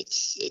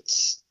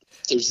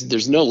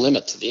there's no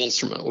limit to the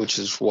instrument, which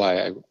is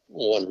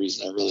one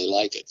reason I really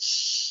like it.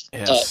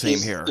 Yeah, same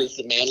here. Is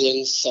the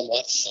mandolin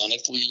somewhat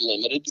sonically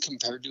limited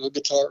compared to a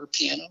guitar or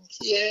piano?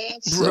 Yeah.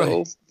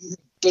 Right.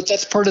 But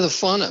that's part of the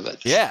fun of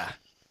it. Yeah.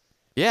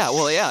 Yeah.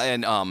 Well,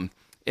 yeah.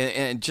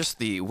 And just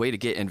the way to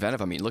get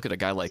inventive. I mean, look at a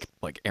guy like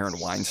Aaron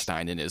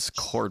Weinstein and his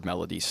chord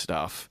melody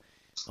stuff.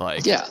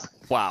 Like, yeah.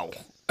 Wow.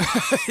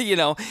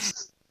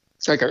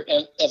 It's like our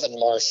Evan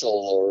Marshall,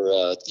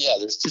 or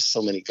there's just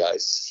so many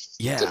guys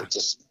that are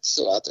just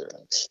so out there.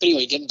 But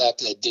anyway, getting back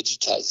to that,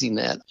 digitizing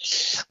that,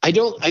 I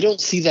don't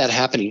see that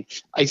happening.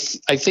 I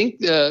think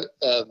the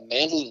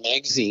Mandolin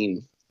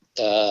magazine,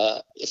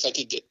 if I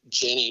could get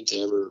Jenny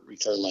to ever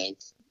return my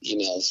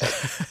emails,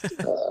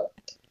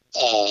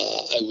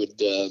 I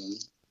would.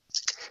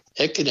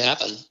 It could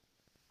happen.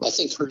 I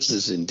think hers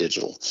is in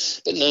digital,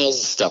 but none of the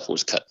stuff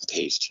was cut and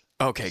paste.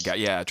 Okay,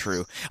 yeah,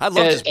 true. I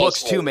loved his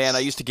books too, man. I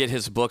used to get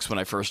his books when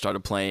I first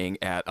started playing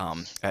at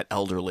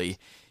Elderly.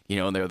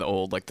 And they're the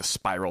old, like the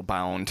spiral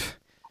bound,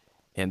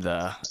 and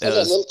that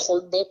little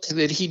chord book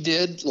that he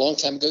did a long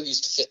time ago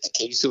used to fit in the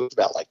case. It was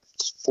about like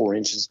 4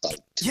 inches by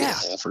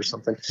 2.5 or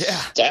something.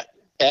 Yeah,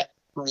 that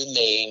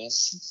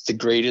remains the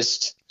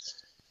greatest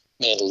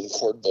mandolin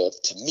chord book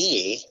to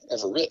me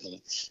ever written,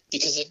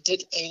 because it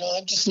did.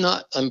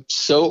 I'm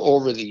so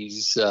over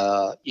these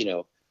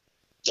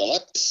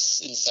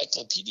deluxe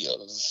encyclopedia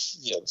of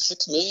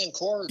 6 million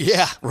chords.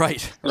 Yeah,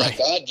 right. My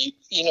God,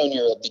 and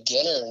you're a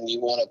beginner and you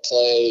want to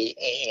play,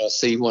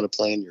 say you want to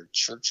play in your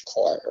church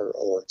choir,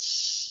 or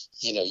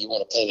you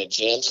want to play in a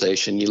jam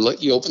station.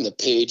 You open the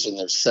page and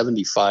there's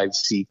 75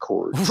 C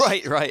chords.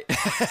 Right.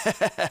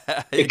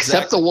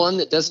 Except the one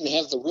that doesn't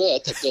have the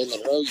root that Bill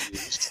Monroe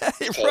used.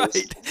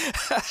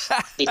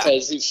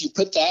 Because if you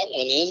put that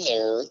one in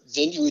there,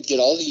 then you would get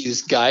all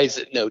these guys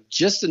that know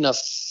just enough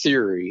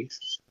theory.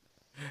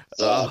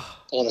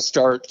 Want to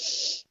start.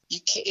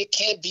 It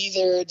can't be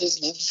there. It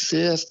doesn't have a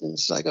fifth, and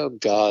it's like, oh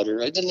God,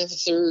 or I didn't have a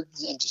third.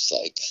 I'm just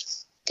like,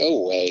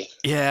 go away.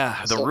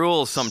 Yeah, the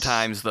rules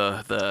sometimes,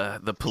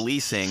 the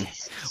policing,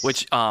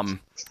 which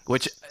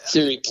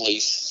theory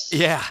police.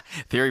 Yeah,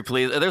 theory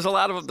police. There's a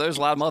lot of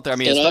them out there. I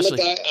mean, and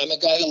especially I'm a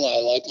guy who I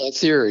like my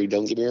theory.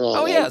 Don't get me wrong.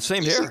 Oh yeah,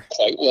 same here.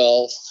 Quite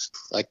well.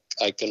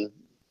 I can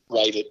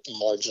write it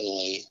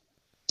marginally,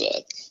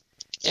 but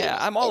yeah,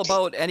 I'm all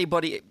about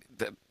anybody.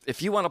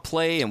 If you want to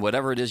play and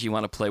whatever it is you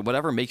want to play,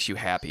 whatever makes you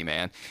happy,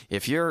 man.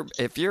 If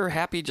you're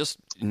happy just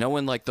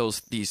knowing like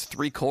these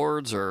 3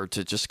 chords, or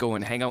to just go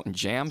and hang out in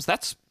jams,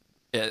 that's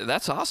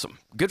awesome.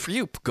 Good for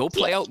you. Go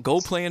play out. Go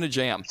play in a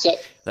jam. So,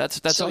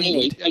 that's all you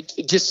need.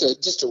 Just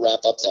to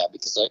wrap up that,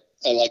 because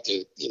I like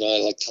to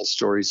tell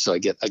stories, so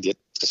I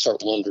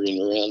start wandering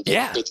around.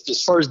 But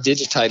as far as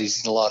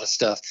digitizing a lot of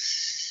stuff,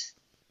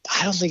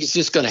 I don't think it's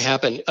just going to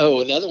happen. Oh,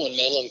 another one,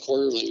 Mandolin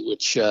Quarterly,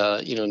 which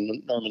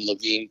Norman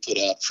Levine put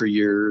out for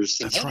years.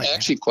 That's right.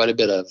 Actually, quite a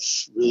bit of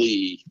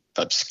really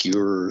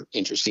obscure,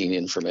 interesting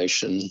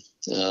information.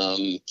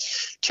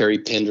 Terry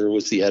Pender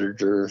was the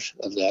editor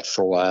of that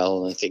for a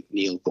while, and I think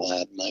Neil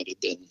Glad might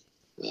have been.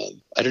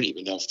 I don't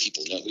even know if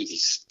people know who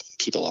these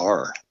people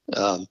are.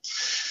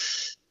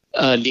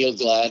 Neil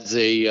Glad's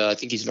I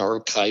think he's an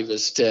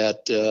archivist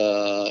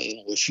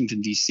in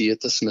Washington, D.C.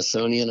 at the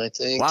Smithsonian, I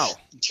think. Wow.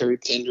 Terry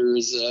Pender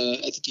is, I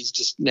think he's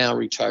just now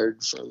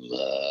retired from,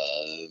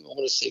 I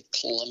want to say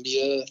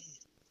Columbia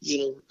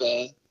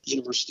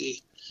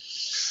University.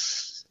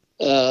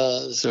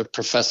 He's a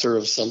professor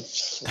of some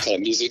kind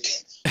of music.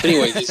 But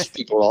anyway, these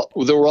people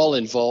they were all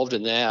involved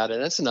in that,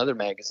 and that's another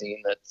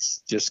magazine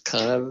that's just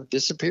kind of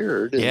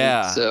disappeared.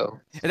 Yeah. So,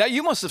 and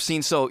you must have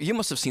seen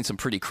some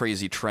pretty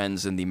crazy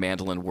trends in the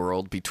mandolin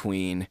world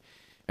between,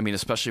 I mean,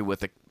 especially with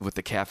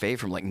the cafe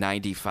from like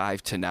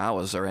 '95 to now.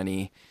 Are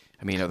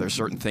there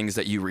certain things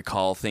that you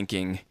recall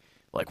thinking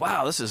like,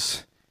 wow,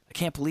 I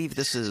can't believe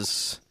this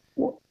is,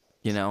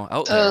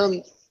 out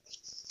there?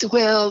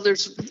 Well,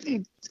 there's.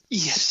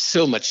 Yes,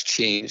 so much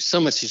change.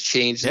 So much has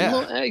changed.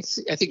 Yeah. I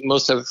think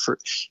most of it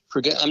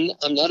forget. I'm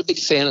not a big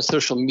fan of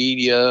social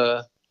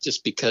media,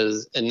 just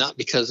because, and not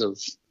because of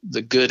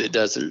the good it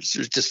does. There's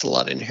just a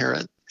lot of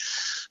inherent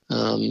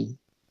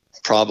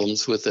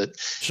problems with it.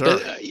 Sure.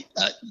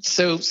 But,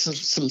 so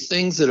some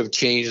things that have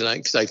changed, and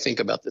because I think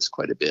about this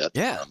quite a bit.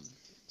 Yeah.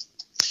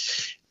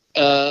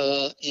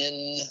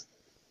 In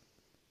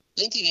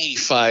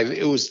 1985,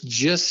 it was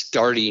just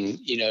starting.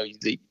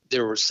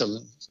 There were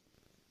some.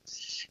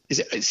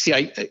 See,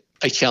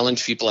 I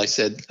challenged people. I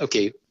said,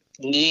 okay,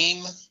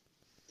 name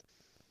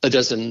a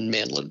dozen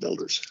mandolin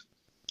builders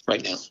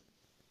right now.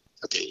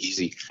 Okay,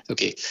 easy.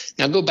 Okay,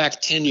 now go back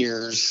 10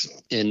 years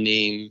and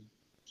name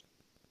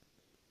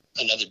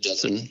another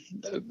dozen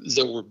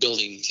that were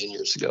building 10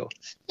 years ago.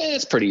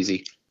 It's pretty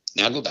easy.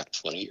 Now go back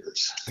 20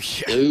 years.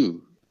 Yeah.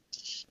 Ooh.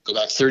 Go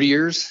back 30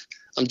 years.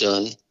 I'm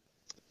done.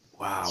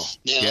 Wow.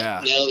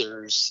 Now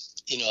there's...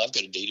 I've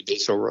got a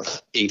database over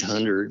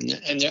 800,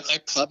 and I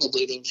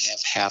probably don't have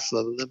half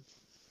of them.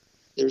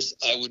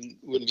 I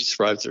wouldn't be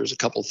surprised if there's a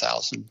couple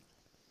thousand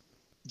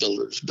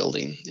builders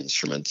building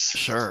instruments.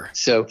 Sure.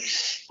 So,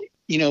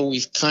 we're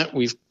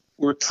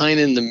kind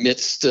of in the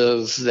midst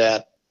of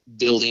that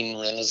building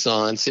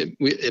renaissance. It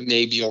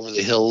may be over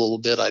the hill a little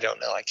bit. I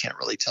don't know. I can't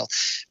really tell.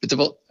 But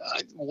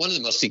one of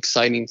the most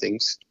exciting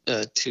things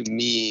to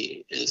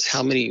me is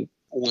how many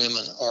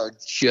women are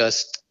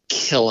just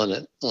killing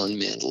it on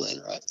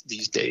mandolin right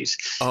these days.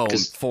 Oh,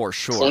 for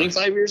sure.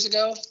 25 years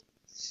ago,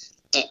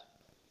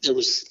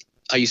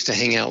 I used to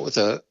hang out with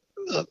a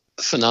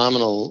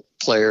phenomenal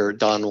player,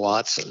 Don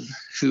Watson,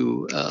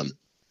 who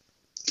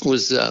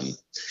was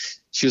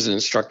she was an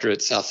instructor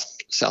at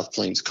South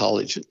Plains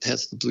College. It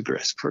has the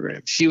bluegrass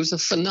program. She was a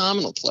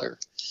phenomenal player.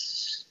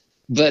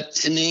 But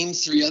to name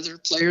 3 other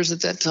players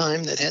at that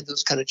time that had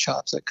those kind of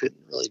chops, I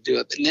couldn't really do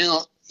it. But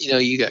now,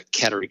 you got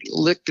Katerina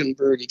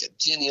Lichtenberg, you got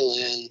Jenny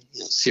Lynn,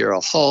 Sierra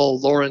Hall,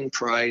 Lauren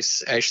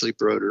Price, Ashley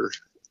Broder,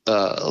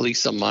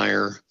 Elisa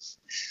Meyer,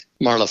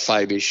 Marla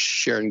Feibisch,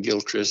 Sharon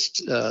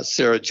Gilchrist,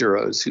 Sarah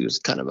Juros, who's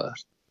kind of a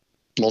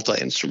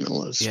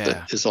multi-instrumentalist,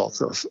 but is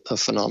also a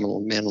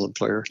phenomenal mandolin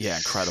player. Yeah,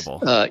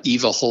 incredible.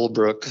 Eva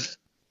Holbrook.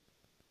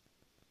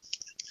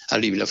 I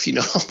don't even know if you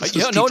know.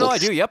 No, I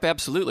do. Yep,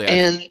 absolutely.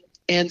 And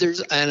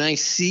I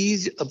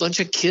see a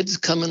bunch of kids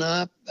coming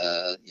up,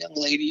 young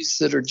ladies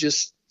that are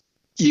just,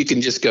 you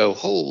can just go,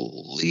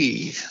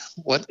 holy,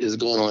 what is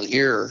going on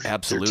here?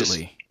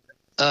 Absolutely.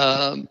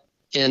 And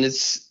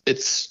it's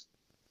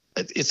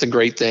a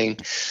great thing.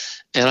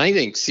 And I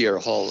think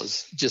Sierra Hall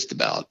is just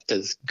about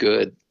as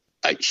good.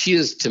 She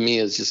is, to me,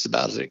 is just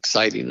about as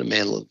exciting a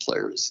mandolin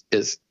player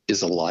is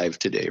alive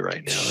today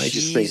right now. I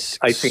think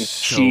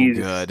so she's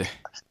good.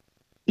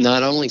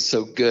 Not only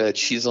so good,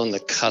 she's on the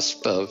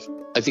cusp of,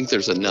 I think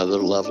there's another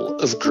level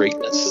of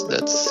greatness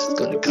that's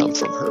going to come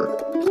from her.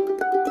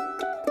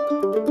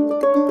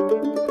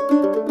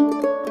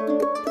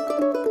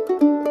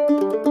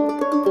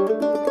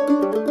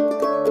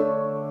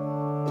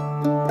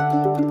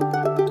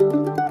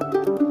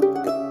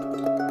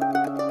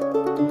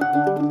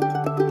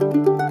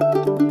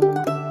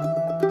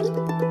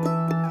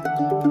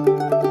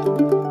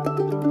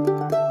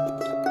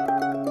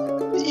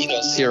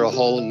 Sierra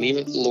Hall and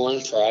even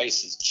Lauren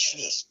Price is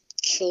just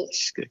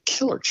she's got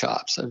killer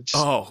chops.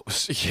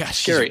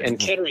 Scary. And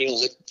Katerina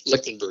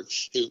Lichtenberg,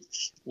 who,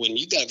 when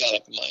you got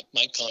up,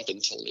 Mike Compton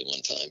told me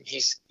one time, he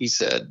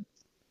said,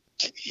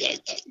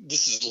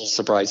 this is a little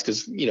surprise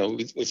because,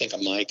 we think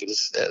of Mike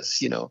as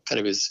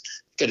kind of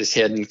got his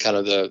head in kind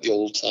of the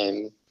old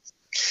time.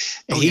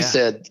 And he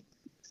said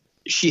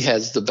she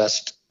has the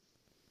best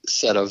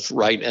set of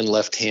right and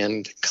left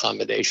hand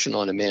combination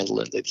on a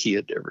mandolin that he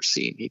had ever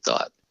seen. He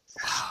thought,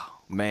 wow,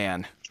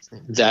 man,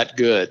 that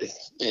good.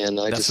 And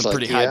that's some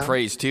pretty high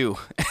praise too.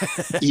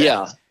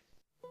 Yeah.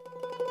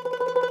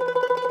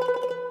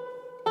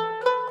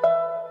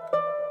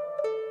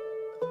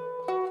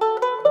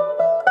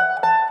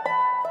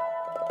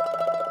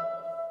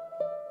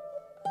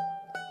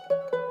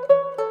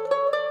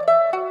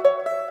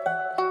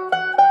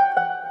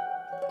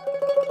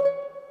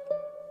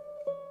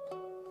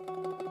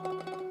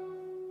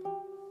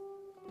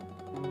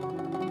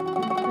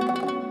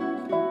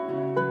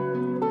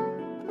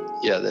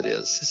 Yeah, that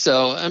is.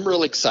 So I'm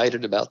really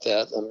excited about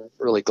that. I'm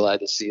really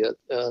glad to see it.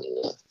 And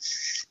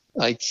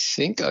I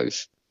think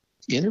I've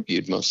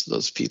interviewed most of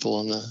those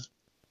people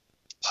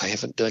I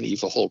haven't done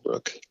Eva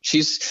Holbrook.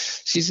 She's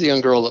the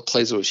young girl that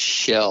plays with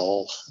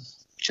Shell.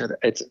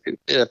 It's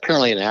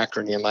apparently an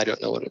acronym. I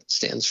don't know what it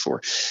stands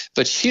for,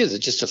 but she is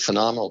just a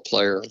phenomenal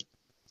player.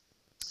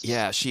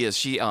 Yeah, she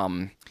is.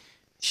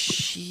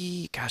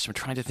 Gosh, I'm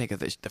trying to think of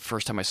the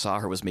first time I saw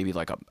her was maybe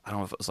I don't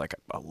know if it was like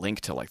a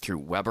link to through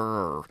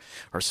Weber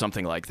or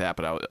something like that,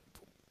 but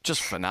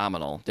just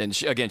phenomenal. And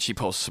she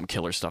posts some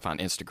killer stuff on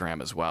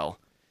Instagram as well.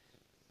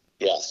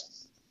 Yeah.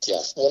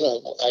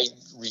 I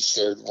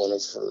reshared one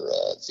of her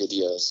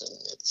videos, and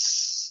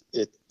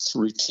it's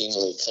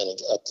routinely kind of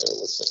up there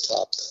with the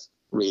top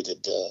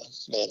rated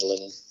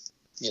mandolin.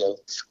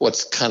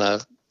 What's kind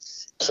of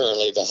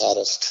currently the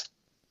hottest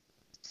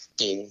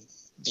being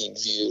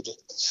viewed.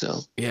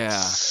 So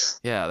yeah,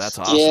 that's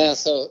awesome. Yeah,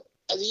 so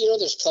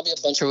there's probably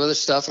a bunch of other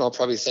stuff, and I'll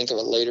probably think of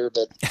it later.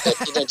 But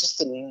just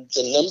the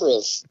number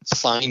of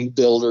fine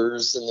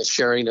builders and the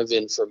sharing of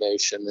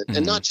information,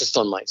 and not just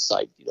on my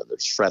site.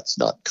 There's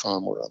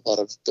frets.com where a lot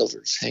of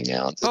builders hang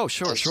out. Oh,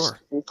 sure.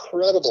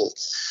 Incredible,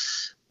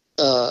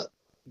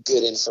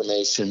 good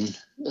information.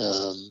 And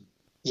I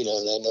know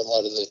a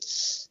lot of the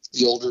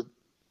older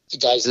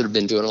guys that have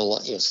been doing a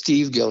lot.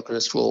 Steve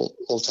Gilchrist will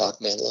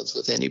talk mandolins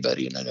with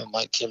anybody, and I know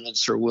Mike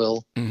Kimnitzer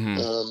will. Mm-hmm.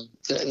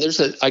 And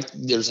there's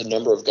a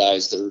number of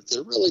guys that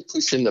they're really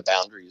pushing the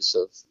boundaries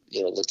of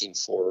looking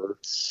for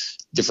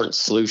different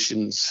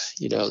solutions.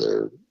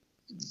 There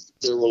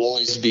will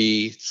always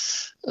be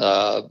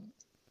the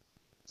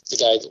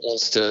guy that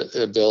wants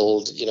to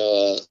build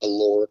a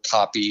lower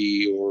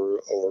copy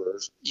or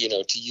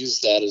to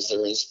use that as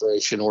their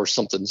inspiration or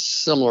something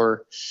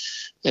similar.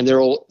 And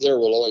there will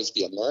always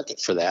be a market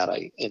for that,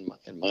 in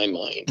my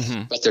mind.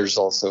 Mm-hmm. But there's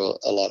also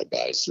a lot of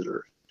guys that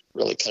are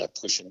really kind of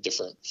pushing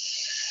different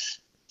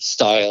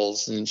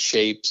styles and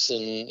shapes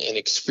and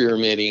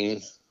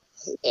experimenting.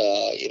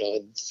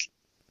 That's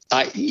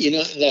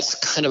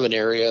kind of an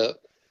area.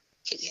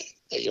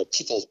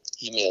 People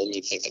email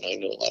me thinking I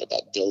know a lot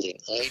about building.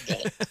 I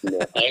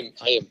don't.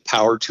 I am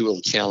power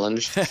tool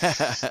challenged.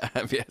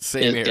 Yeah,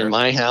 same here. In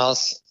my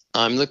house,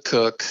 I'm the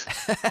cook.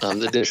 I'm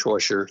the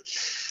dishwasher.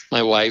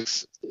 My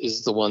wife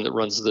is the one that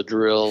runs the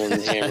drill and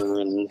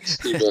hammer and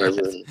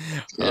screwdriver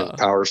and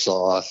power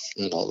saw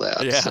and all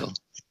that. Yeah. So.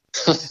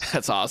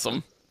 That's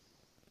awesome.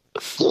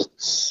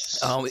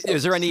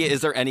 Is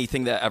there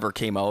anything that ever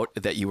came out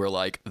that you were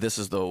like, this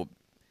is the,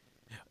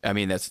 I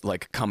mean, that's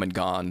like come and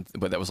gone,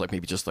 but that was like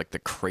maybe just like the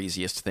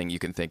craziest thing you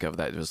can think of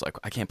that was like,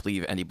 I can't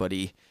believe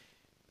anybody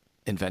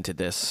invented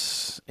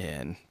this,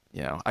 and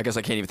I guess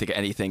I can't even think of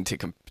anything to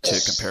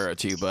compare it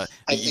to. But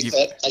I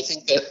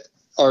think that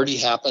already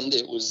happened.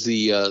 It was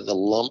the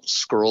lump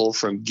scroll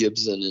from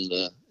Gibson in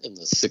the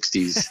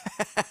 60s,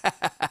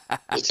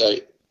 which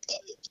I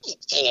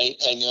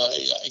know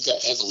I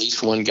have at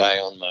least one guy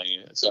on my,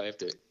 so I have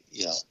to,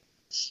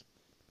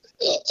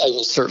 I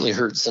will certainly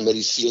hurt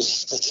somebody's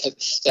feelings, but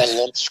that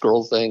lump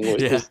scroll thing,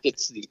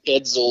 it's the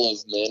Edsel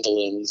of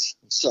mandolins.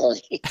 I'm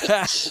sorry.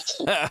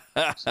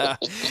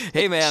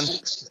 Hey, man.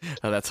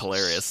 Oh, that's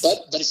hilarious.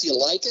 But if you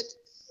like it,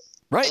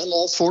 right, I'm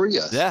all for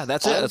you. Yeah,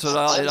 that's it. That's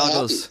what it all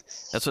goes.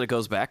 That's what it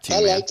goes back to. I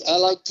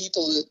like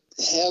people that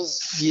have,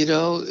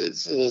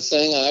 the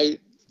thing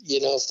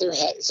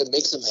if it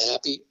makes them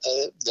happy,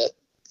 that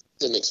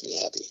makes me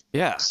happy.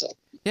 Yeah. So.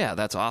 Yeah,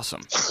 that's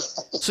awesome.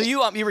 So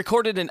you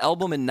recorded an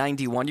album in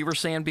 '91. You were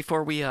saying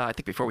before we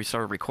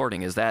started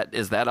recording. Is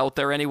that out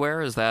there anywhere?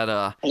 Is that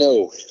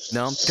No?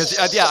 Because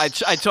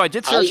I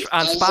did search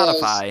on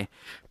Spotify,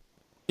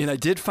 and I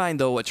did find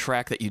though a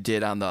track that you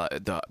did on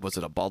the was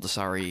it a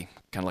Baldessari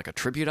kind of like a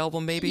tribute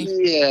album maybe?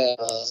 Yeah.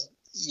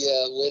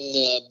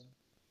 When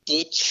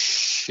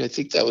Butch, I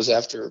think that was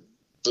after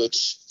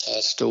Butch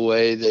passed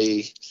away.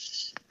 They.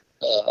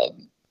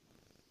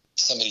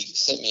 Somebody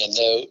sent me a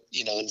note,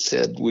 and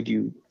said, would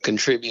you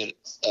contribute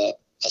a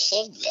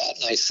song to that?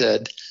 And I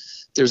said,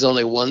 there's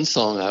only one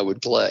song I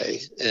would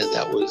play, and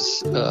that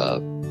was,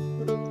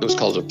 it was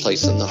called A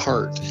Place in the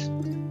Heart.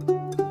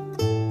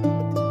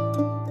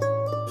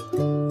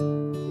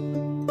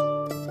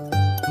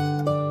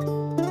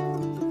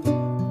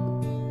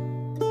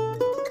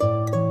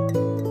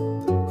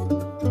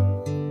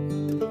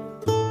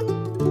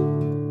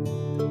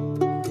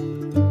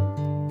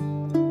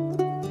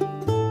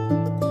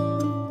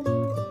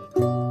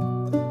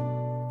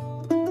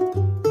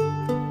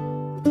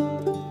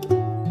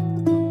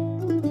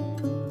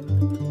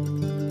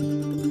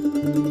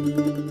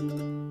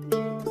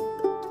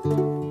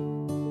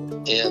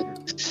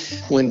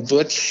 When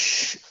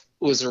Butch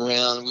was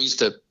around, he used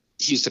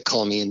to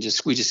call me and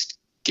we just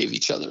gave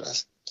each other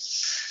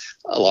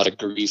a lot of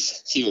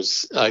grief.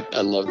 I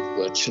loved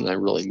Butch and I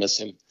really miss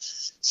him.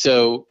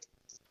 So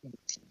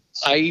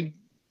when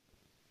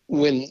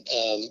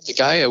the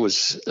guy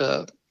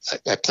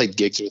I played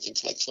gigs with him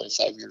for like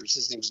 25 years.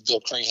 His name was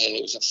Bill Crahan.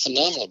 He was a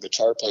phenomenal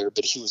guitar player,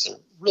 but he was a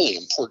really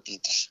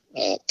important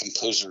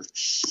composer.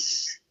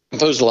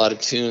 Composed a lot of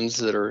tunes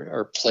that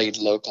are played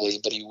locally,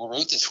 but he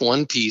wrote this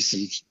one piece,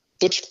 and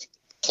Butch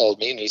called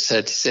me and he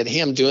said, hey,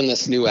 I'm doing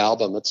this new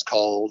album. It's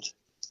called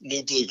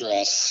New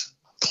Bluegrass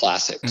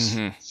Classics. Mm-hmm.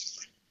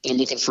 And I'm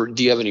looking for,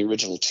 do you have any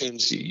original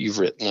tunes you've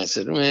written? I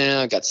said,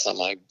 I got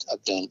some I've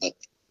done, but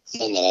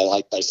none that I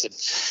liked. I said,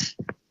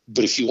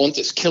 but if you want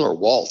this killer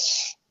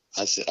waltz,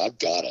 I said, I've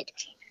got it.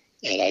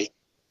 And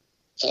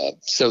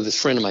so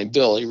this friend of mine,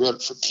 Bill, he wrote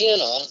it for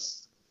piano.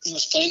 He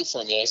was playing it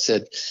for me. I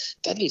said,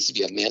 that needs to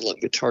be a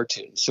mandolin guitar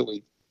tune. So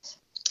we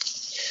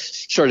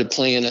started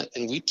playing it,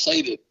 and we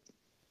played it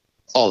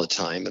all the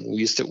time. And we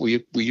used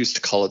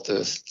to call it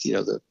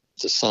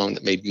the song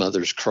that made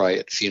mothers cry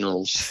at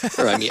funerals,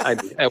 or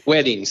at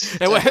weddings.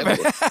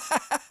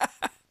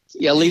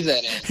 Yeah, leave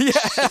that in. Yeah.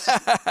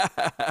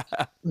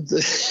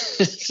 the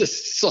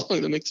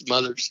song that makes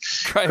mothers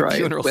cry at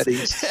funerals. At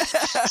weddings.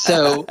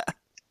 So,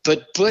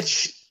 but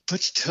Butch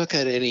took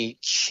it and he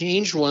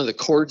changed one of the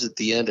chords at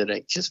the end, and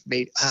I just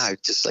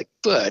just like,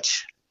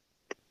 Butch,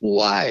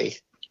 why?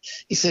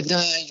 He said,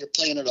 no, you're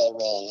playing it all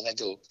wrong. And I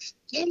go,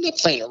 no, I'm not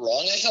playing it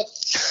wrong.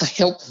 I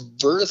helped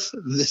birth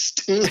this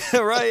tune.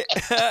 Right.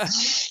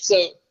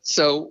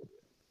 So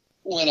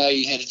when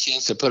I had a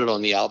chance to put it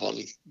on the album,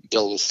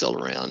 Bill was still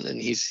around,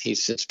 and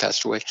he's since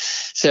passed away.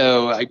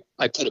 So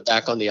I put it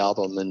back on the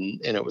album,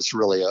 and it was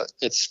really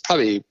it's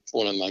probably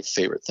one of my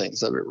favorite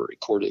things I've ever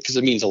recorded, because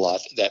it means a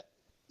lot. That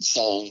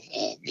song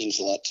means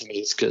a lot to me.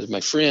 It's because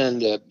my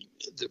friend, the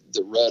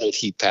Reddit,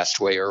 he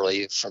passed away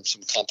early from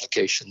some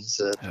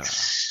complications.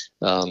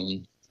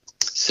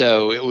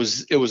 So it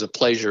was a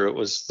pleasure. It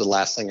was the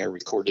last thing I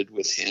recorded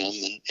with him,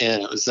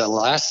 and it was the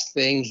last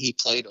thing he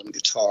played on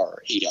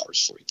guitar 8 hours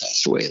before he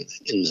passed away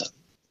in the.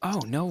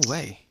 Oh, no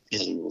way.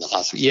 In the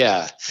hospital.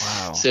 Yeah.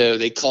 Wow. So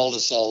they called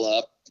us all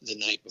up the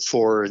night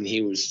before, and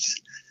he was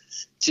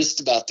just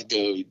about to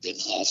go. He'd been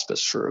in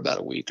hospice for about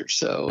a week or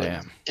so.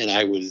 And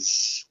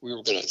we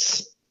were going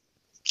to,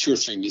 2 or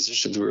 3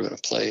 musicians, we were going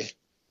to play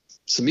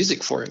some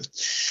music for him,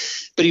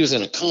 but he was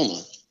in a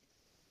coma.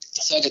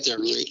 So I got there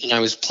early, and I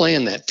was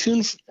playing that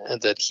tune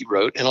that he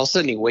wrote, and all of a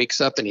sudden he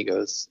wakes up and he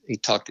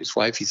talked to his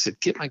wife. He said,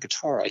 get my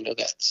guitar. I know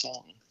that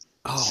song.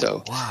 Oh,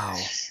 so wow.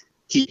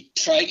 He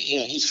tried,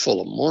 he's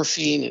full of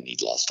morphine, and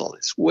he'd lost all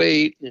his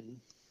weight,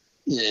 and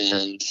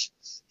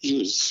he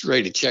was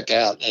ready to check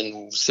out.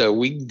 And so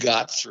we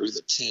got through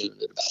the tune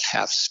at about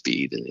half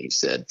speed, and he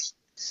said,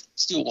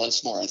 let's do it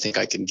once more. I think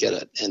I can get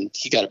it. And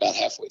he got about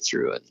halfway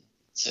through it and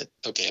said,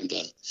 okay, I'm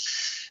done.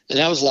 And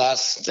that was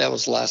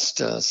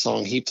last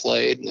song he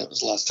played, and that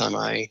was the last time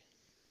I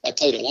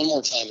played it one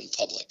more time in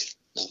public.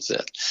 That was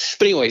it.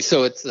 But anyway,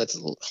 so that's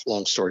a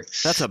long story.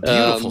 That's a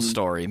beautiful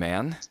story,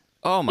 man.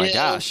 Oh my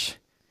gosh.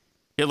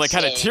 You're like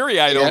kind of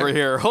teary-eyed over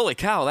here. Holy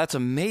cow, that's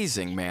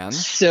amazing, man.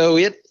 So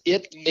it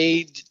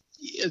made,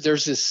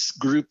 there's this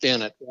group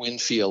down at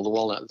Winfield,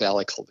 Walnut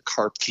Valley, called the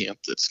Carp Camp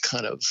that's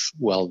kind of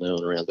well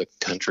known around the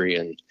country.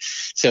 And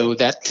so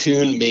that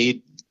tune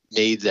made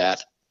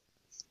that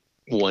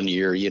one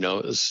year, it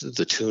was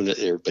the tune that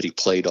everybody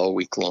played all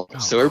week long.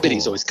 So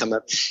everybody's always come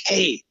up,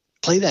 hey,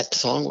 play that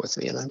song with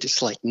me. And I'm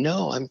just like,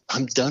 no,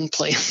 I'm done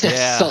playing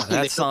that song.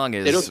 That song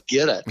is, they don't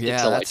get it.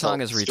 Yeah, that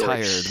song is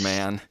retired,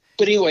 man.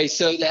 But anyway, if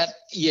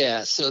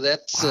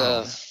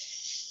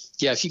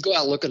you go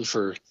out looking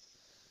for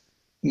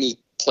me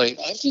playing,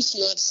 I'm just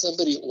not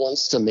somebody who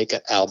wants to make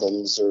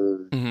albums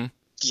or,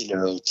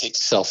 take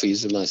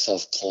selfies of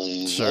myself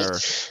playing. Sure.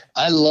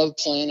 I love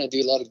playing. I do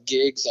a lot of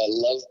gigs. I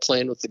love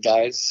playing with the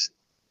guys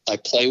I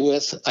play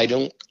with. I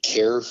don't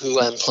care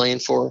who I'm playing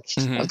for.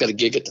 I've got a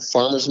gig at the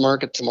farmer's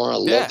market tomorrow. I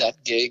love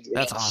that gig.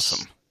 That's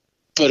awesome.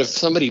 But if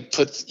somebody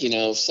puts,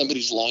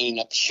 somebody's lining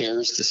up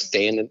chairs to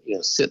stand and,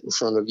 sit in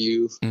front of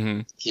you,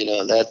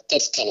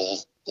 that's kind of,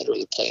 I'd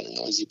rather play in a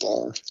noisy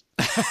bar.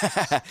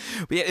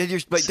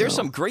 There's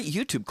some great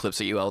YouTube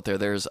clips of you out there.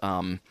 There's,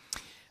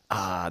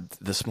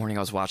 this morning I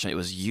was watching, it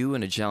was you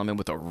and a gentleman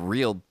with a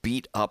real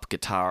beat up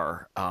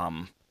guitar.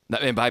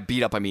 And by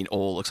beat up, I mean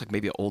old. Looks like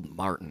maybe an old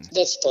Martin.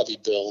 That's probably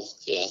Bill.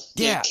 Yeah.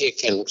 Yeah. He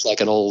kind of looks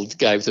like an old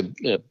guy with a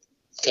kind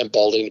of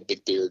balding, a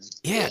big beard.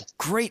 Yeah.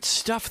 Great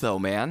stuff, though,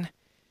 man.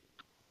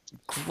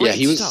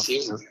 He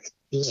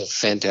was a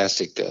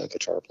fantastic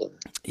guitar player.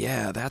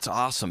 Yeah, that's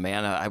awesome,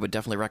 man. I would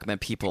definitely recommend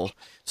people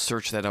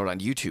search that out on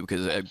YouTube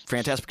because a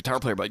fantastic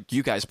guitar player, but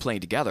you guys playing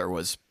together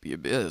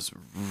is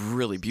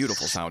really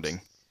beautiful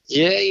sounding.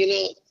 Yeah,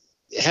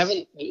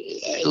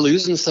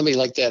 losing somebody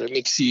like that, it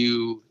makes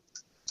you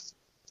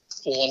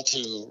want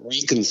to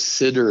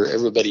reconsider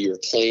everybody you're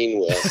playing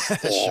with.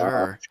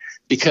 Sure.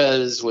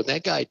 Because when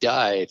that guy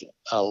died,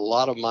 a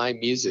lot of my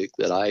music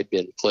that I'd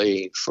been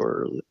playing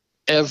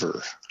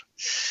forever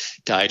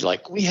died.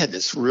 Like, we had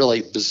this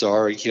really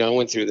bizarre, I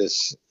went through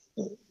this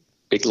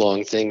big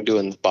long thing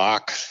doing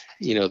Bach,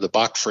 the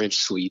Bach French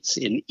suites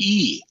in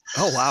E.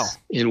 Oh, wow.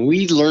 And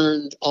we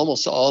learned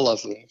almost all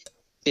of them.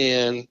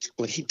 And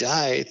when he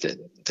died,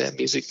 that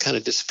music kind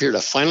of disappeared.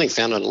 I finally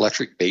found an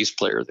electric bass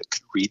player that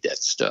could read that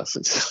stuff,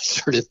 and so I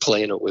started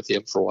playing it with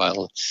him for a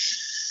while.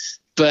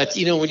 But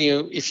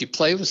if you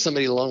play with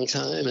somebody a long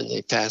time and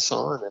they pass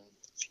on, and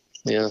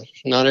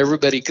not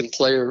everybody can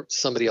play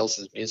somebody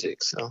else's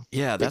music. So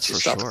yeah, that's for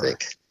sure.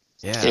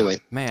 Yeah. Anyway,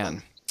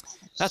 man.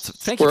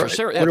 Thank you for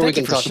sharing. Thank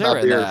you for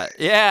sharing that.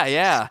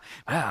 Yeah.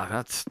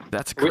 Wow,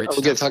 that's great. Are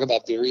we going to talk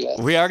about beer yet?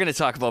 We are going to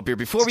talk about beer.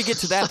 Before we get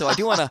to that, though, I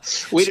do want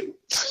to.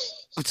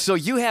 So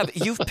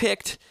you've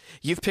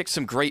picked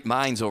some great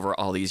minds over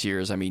all these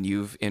years. I mean,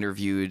 you've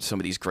interviewed some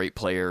of these great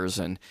players,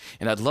 and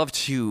I'd love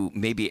to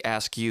maybe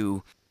ask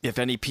you if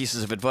any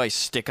pieces of advice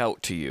stick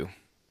out to you.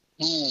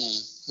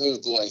 Oh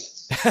boy,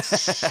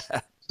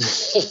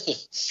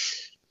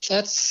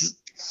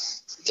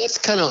 that's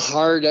kind of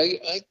hard. I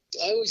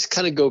always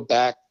kind of go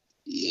back.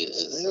 I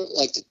don't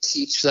like to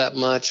teach that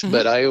much,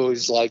 but I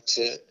always like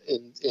to.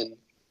 And Jimmy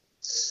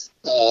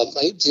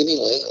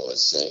Lano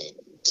was saying,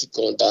 keep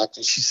going back,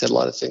 and she said a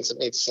lot of things that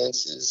made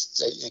sense.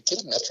 Is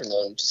get a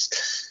metronome, just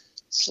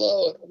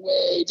slow it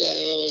way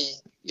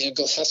down.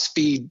 Go half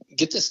speed,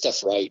 get this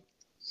stuff right.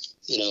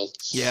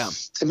 Yeah.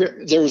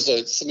 There was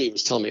somebody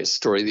was telling me a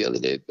story the other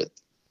day, but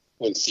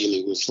when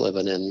Thiele was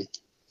living in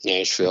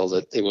Nashville,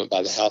 that they went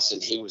by the house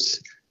and he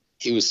was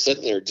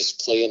sitting there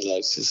just playing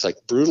like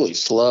brutally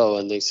slow,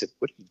 and they said,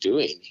 "What are you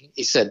doing?"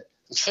 He said,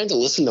 "I'm trying to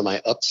listen to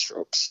my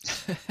upstrokes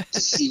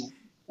to see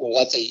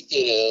what they,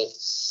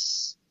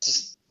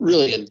 just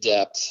really in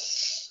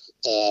depth."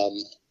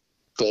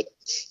 But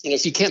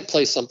if you can't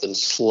play something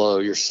slow,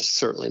 you're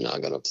certainly not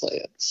going to play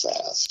it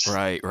fast.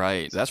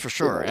 Right. That's for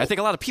sure. And I think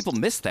a lot of people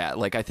miss that.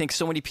 Like, I think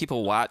so many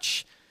people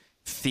watch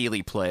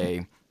Thiele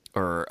play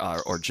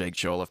or Jake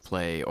Jolliffe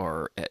play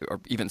or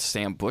even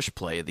Sam Bush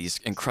play these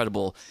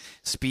incredible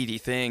speedy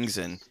things,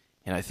 and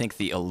I think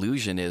the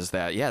illusion is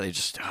that they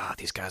just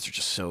these guys are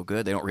just so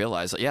good. They don't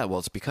realize that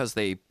it's because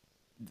they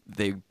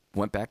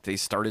went back, they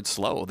started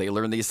slow. They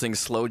learned these things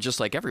slow just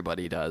like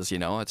everybody does,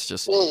 It's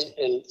just... Well,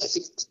 and I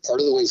think part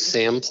of the way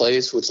Sam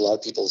plays, which a lot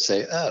of people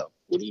say, "Oh,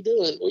 what are you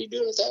doing? What are you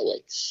doing it that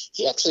way?"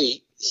 He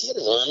had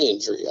an arm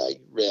injury, I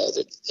read,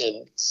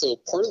 and so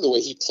part of the way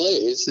he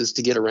plays is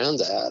to get around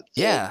that.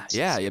 Yeah, he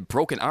had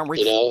broken arm.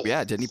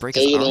 Didn't he break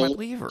his arm, I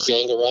believe? Or...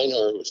 Django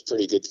Reinhardt was a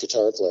pretty good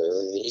guitar player,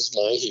 and he's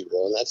my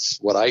hero, and that's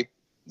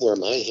where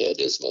my head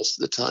is most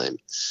of the time.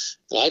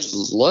 And I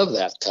just love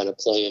that kind of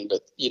playing,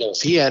 but,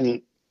 if he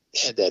hadn't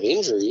had that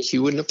injury, he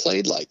wouldn't have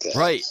played like that.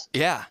 Right,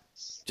 yeah.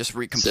 Just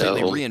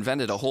completely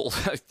reinvented a whole...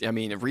 it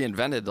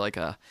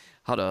reinvented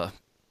how to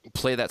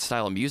play that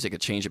style of music.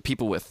 It changed it.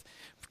 People with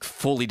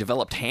fully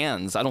developed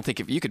hands. I don't think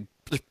if you could,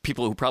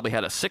 people who probably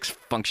had a 6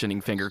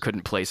 functioning finger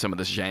couldn't play some of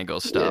this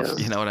Django stuff.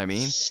 Yeah. You know what I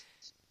mean?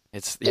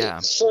 It's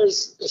As far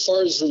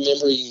as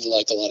remembering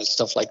like a lot of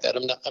stuff like that,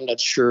 I'm not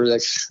sure.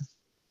 That's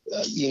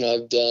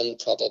I've done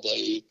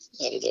probably,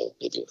 I don't know,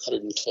 maybe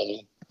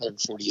 120,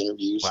 140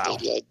 interviews. Wow.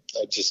 Maybe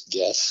I just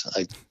guess.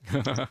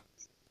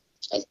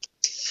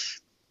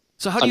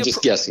 So how do you? I'm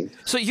just guessing.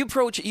 So you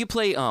play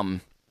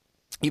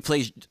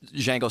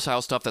Django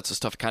style stuff. That's the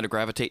stuff to kind of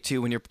gravitate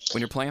to when you're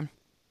playing.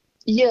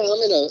 Yeah,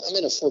 I'm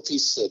in a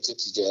 4-piece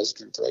gypsy jazz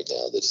group right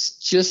now that's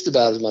just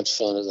about as much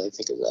fun as I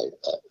think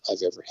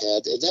I've ever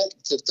had. And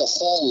the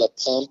whole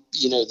pump,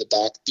 the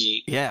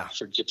backbeat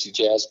for gypsy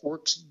jazz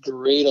works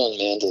great on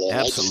mandolin. Absolutely.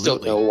 I just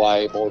don't know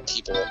why more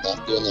people are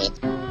not doing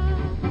that.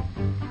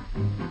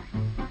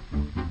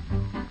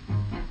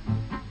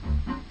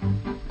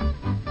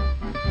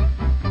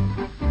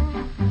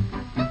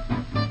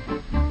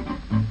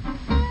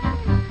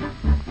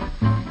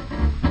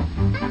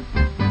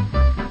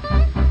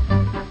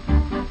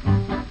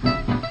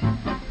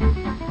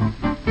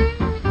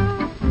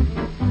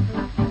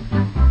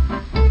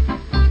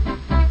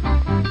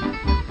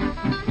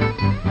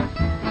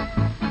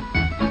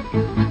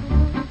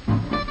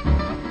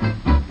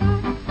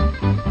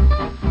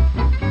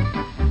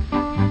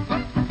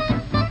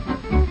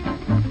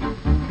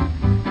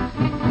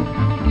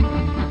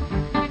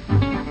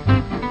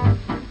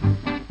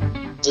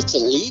 With the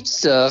lead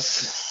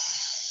stuff,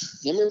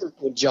 I remember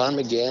when John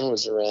McGann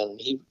was around,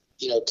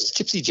 because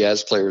gypsy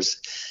jazz players,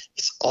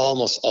 it's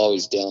almost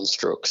always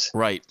downstrokes.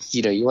 Right.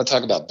 You want to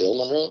talk about Bill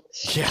Monroe?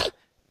 Yeah.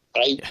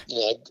 I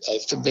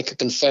have to make a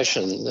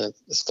confession that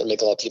it's going to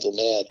make a lot of people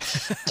mad.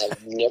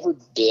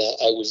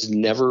 I was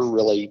never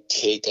really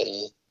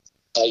taken.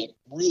 I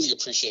really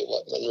appreciate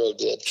what Monroe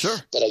did. Sure.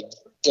 But I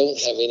don't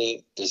have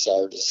any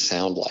desire to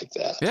sound like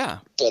that. Yeah.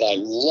 But I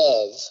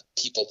love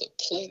people that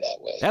play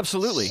that way.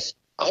 Absolutely.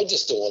 I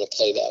just don't want to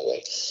play that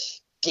way.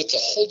 But the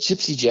whole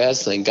gypsy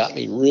jazz thing got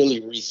me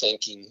really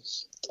rethinking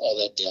all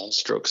that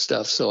downstroke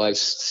stuff. So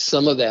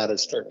some of that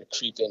is starting to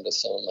creep into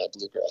some of my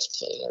bluegrass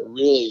playing.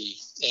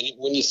 And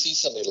when you see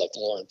somebody like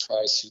Lauren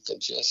Price who can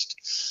just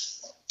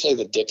play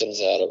the dickens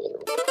out of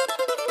it.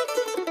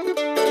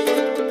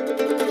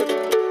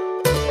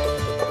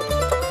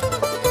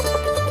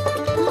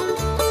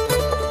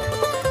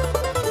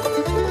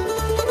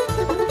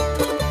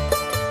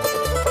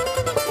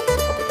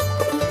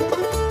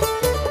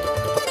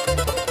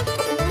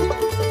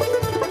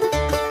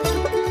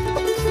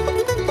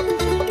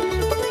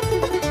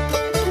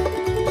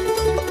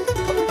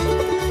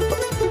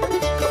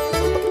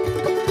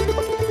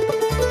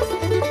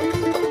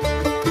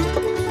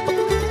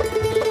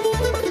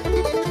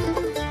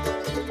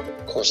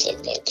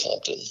 Like Mike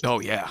Compton. Oh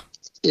yeah.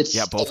 It's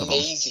both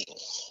amazing. Of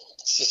them.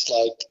 It's just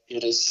like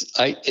it is.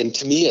 And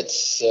to me, it's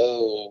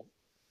so.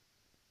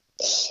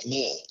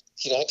 Man,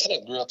 I kind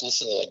of grew up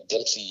listening to like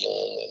Dempsey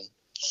Young and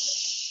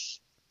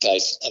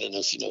guys. I don't know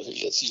if you know who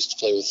he is. He used to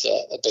play with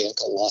a band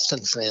called Lost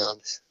and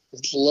Found. I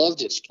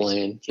loved his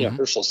playing.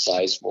 Herschel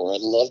Sizemore. I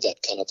love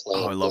that kind of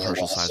playing. Oh, I love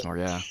Herschel Sizemore.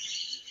 Yeah.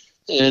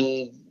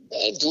 And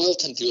Doyle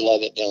can do a lot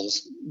of that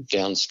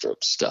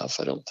downstroke stuff.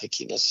 I don't think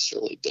he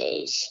necessarily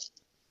does.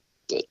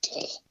 But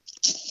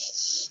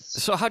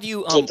so how do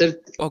you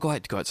go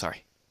ahead,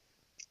 sorry.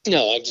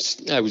 No,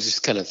 I was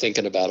just kind of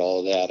thinking about all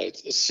of that.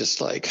 It's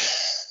just like,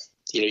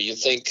 you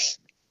think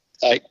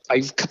I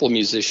have a couple of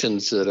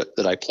musicians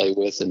that I play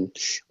with, and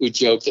we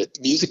joke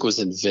that music was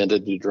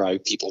invented to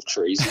drive people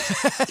crazy,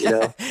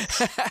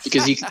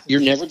 because you're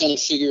never going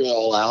to figure it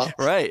all out.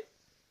 Right.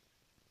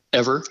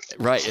 Ever.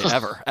 Right.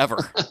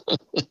 Ever.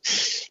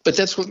 But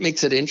that's what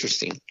makes it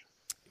interesting.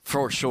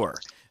 For sure.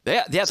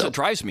 That's what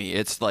drives me.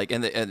 It's like,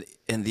 and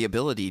the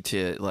ability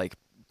to like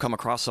come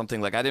across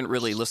something like I didn't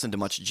really listen to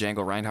much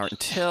Django Reinhardt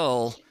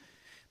until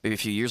maybe a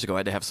few years ago. I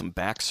had to have some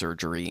back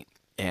surgery,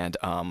 and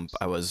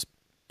I was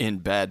in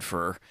bed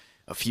for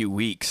a few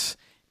weeks,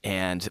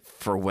 and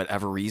for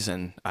whatever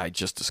reason, I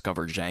just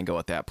discovered Django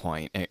at that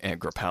point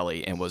and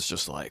Grappelli, and was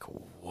just like,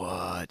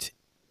 what?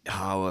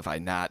 How have I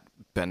not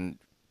been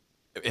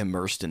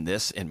immersed in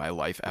this in my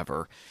life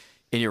ever?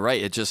 And you're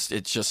right. It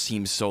just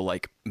seems so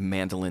like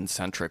mandolin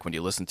centric when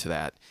you listen to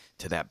that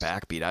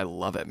backbeat. I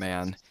love it,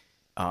 man.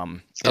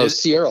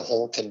 Sierra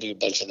Hull can do a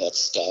bunch of that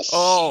stuff.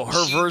 Oh,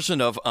 her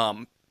version of oh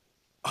my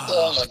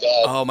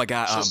god. Oh my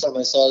god. First time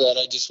I saw that,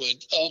 I just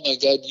went, oh my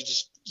god,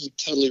 you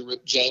totally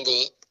ripped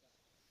Django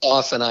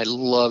off, and I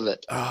love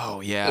it.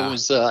 Oh yeah. It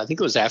was I think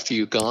it was After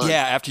You've Gone.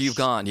 Yeah, After You've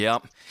Gone.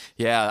 Yep.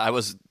 Yeah, I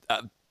was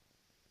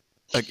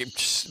like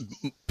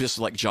just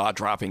like jaw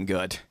dropping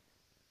good.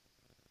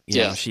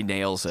 Yeah, she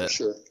nails it. For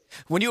sure.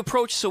 When you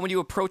approach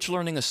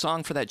learning a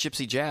song for that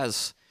gypsy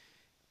jazz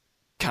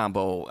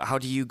combo, how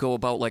do you go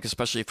about, like,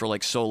 especially for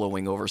like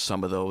soloing over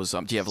some of those?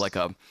 Do you have like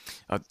a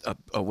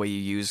way you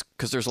use?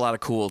 Because there's a lot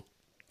of cool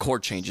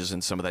chord changes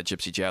in some of that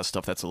gypsy jazz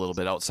stuff that's a little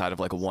bit outside of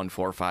like a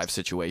 1-4-5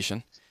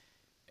 situation.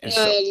 And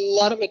a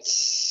lot of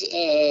it's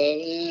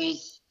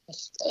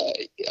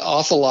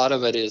awful lot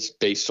of it is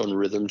based on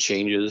rhythm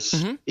changes.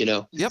 Mm-hmm. You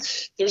know, Yep.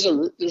 There's a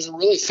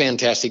really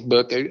fantastic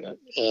book.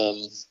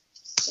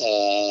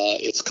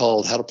 It's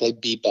called How to Play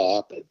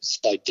Bebop. It's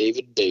by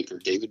David Baker.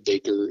 David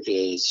Baker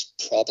is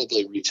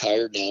probably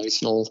retired now.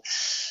 He's an old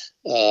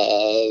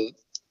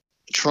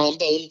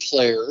trombone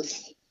player.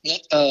 No,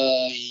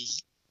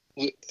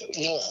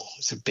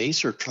 it's a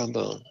bass or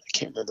trombone. I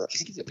can't remember. I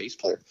think he's a bass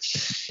player.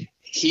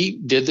 He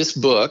did this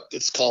book.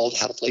 It's called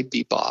How to Play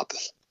Bebop,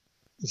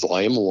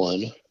 Volume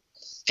 1.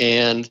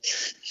 And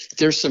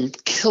there's some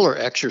killer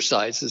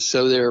exercises.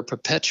 So there are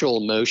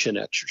perpetual motion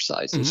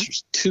exercises. Mm-hmm.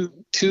 There's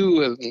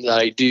two of them that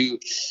I do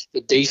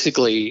that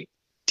basically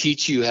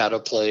teach you how to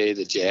play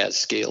the jazz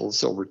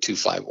scales over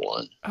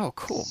 2-5-1. Oh,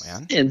 cool,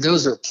 man. And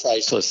those are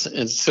priceless.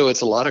 And so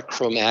it's a lot of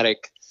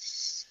chromatic,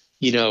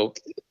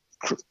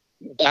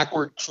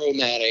 backward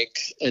chromatic,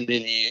 and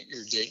then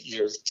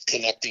you're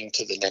connecting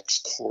to the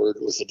next chord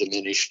with a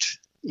diminished,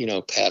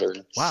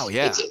 pattern. Wow,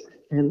 yeah.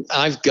 And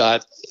I've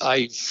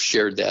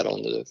shared that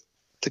on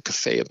the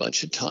cafe a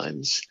bunch of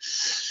times.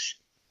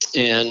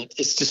 And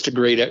it's just a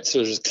great,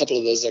 so there's a couple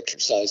of those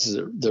exercises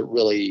that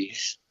really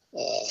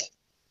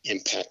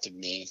impacted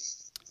me.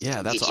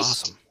 Yeah, that's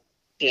awesome.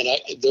 And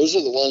those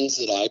are the ones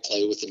that I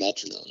play with the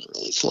metronome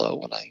really slow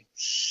when I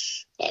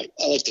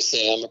like to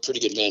say I'm a pretty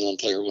good mandolin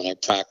player when I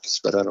practice,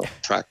 but I don't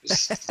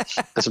practice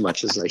as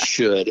much as I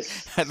should.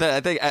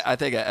 I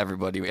think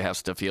everybody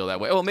has to feel that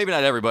way. Well, maybe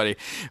not everybody.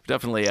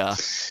 Definitely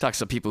talk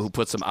to people who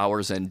put some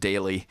hours in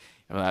daily.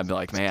 And I'd be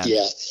like, man,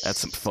 that's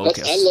some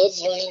focus. I love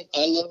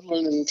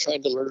learning,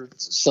 trying to learn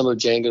some of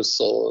Django's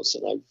solos,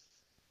 and I've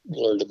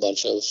learned a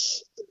bunch of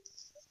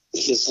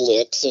his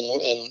licks, and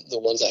the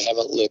ones I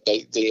haven't licked,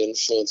 they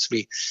influence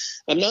me.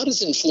 I'm not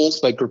as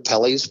influenced by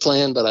Grappelli's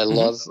playing, but I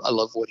love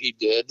what he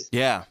did.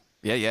 Yeah.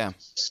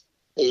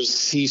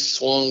 He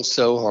swung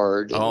so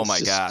hard. Oh my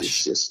gosh.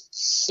 It's just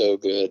so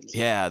good.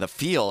 Yeah, the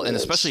feel, and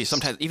especially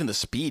sometimes even the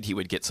speed he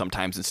would get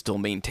sometimes and still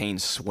maintain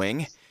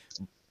swing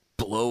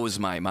blows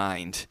my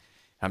mind.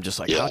 I'm just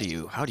like, how do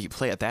you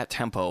play at that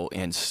tempo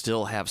and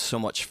still have so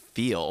much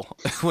feel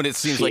when it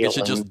seems like it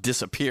should just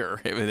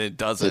disappear? It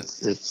doesn't.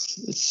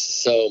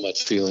 It's so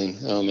much feeling.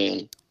 Oh man.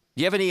 Do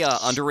you have any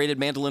underrated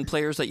mandolin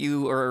players that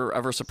you are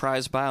ever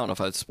surprised by? I don't know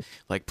if it's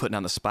like putting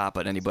on the spot,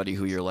 but anybody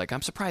who you're like,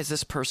 I'm surprised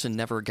this person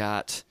never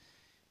got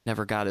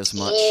as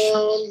much.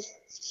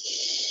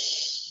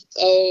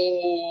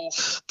 Oh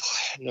boy,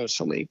 I know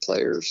so many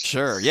players.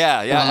 Sure, yeah.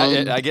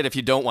 I get if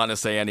you don't want to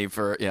say any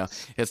for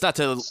it's not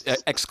to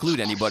exclude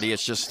anybody.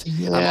 It's just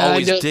I'm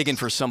always digging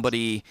for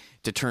somebody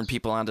to turn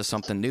people onto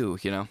something new.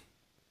 There's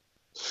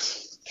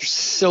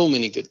so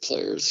many good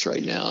players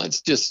right now. It's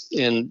just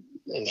and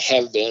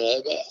have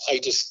been.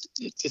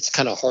 It's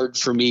kind of hard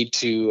for me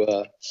to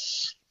kind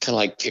of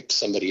like pick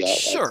somebody out.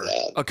 Sure, like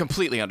that. I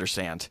completely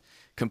understand.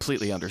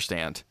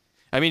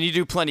 I mean, you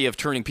do plenty of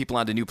turning people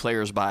onto new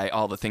players by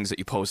all the things that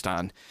you post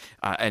on.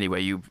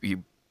 Anyway, you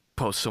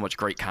post so much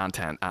great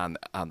content on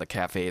the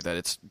cafe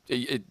that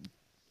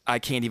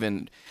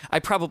I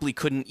probably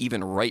couldn't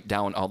even write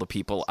down all the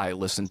people I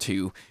listen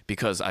to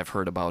because I've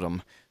heard about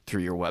them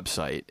through your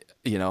website.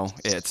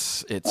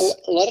 It's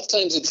a lot of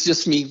times it's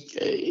just me.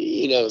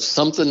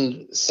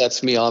 Something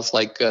sets me off,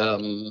 like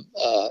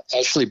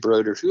Ashley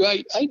Broder, who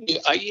I knew.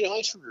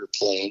 I heard her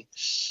playing,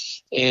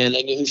 and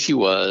I knew who she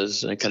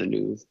was, and I kind of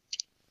knew.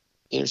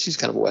 She's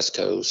kind of West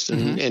Coast,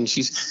 and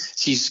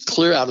she's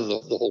clear out of the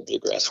whole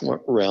bluegrass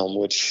realm,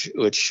 which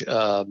that's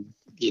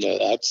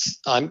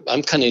I'm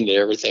kind of into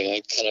everything.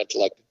 I kind of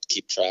like to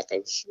keep track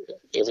of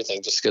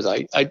everything, just because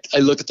I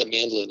look at the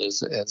mandolin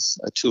as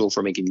a tool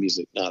for making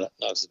music, not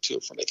as a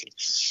tool for making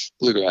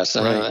bluegrass.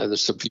 Right.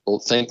 There's some people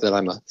think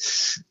that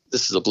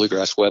this is a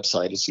bluegrass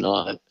website. It's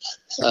not,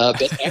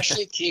 but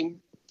actually came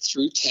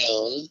through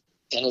town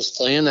and was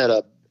playing at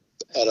a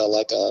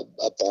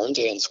barn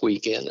dance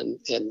weekend,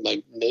 and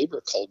my neighbor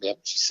called me up.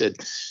 She said,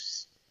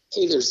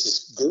 "Hey, there's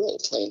this girl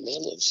playing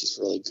mandolin. She's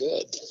really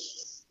good,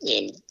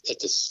 and at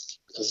this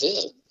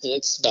event, and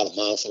it's about a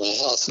mile from my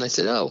house." And I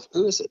said, "Oh,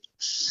 who is it?"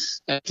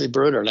 Ashley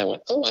Broder. And I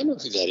went, "Oh, I know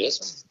who that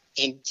is."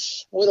 And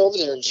I went over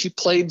there, and she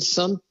played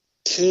some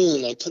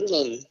tune. I put it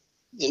on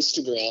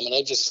Instagram, and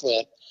I just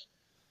went,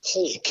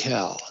 "Holy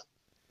cow!"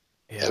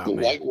 Yeah,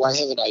 why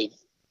haven't I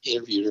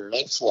interviewed her? And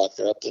I just walked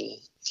her up, and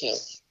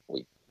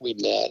we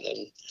met,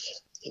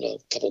 and a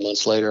couple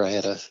months later, I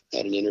had an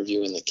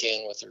interview in the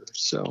can with her,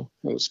 so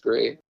it was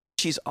great.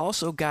 She's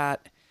also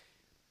got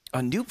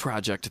a new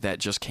project that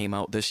just came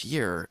out this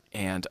year,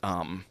 and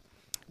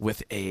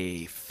with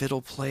a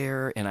fiddle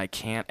player, and I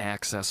can't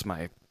access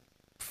my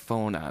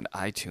phone on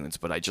iTunes,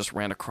 but I just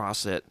ran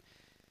across it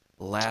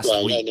last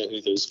week. I know who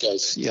those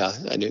guys. Yeah,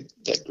 I knew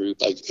that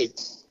group.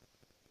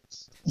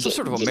 So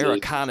sort of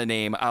Americana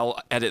name.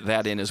 I'll edit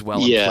that in as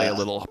well and play a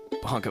little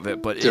hunk of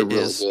it, but they're it real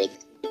is good.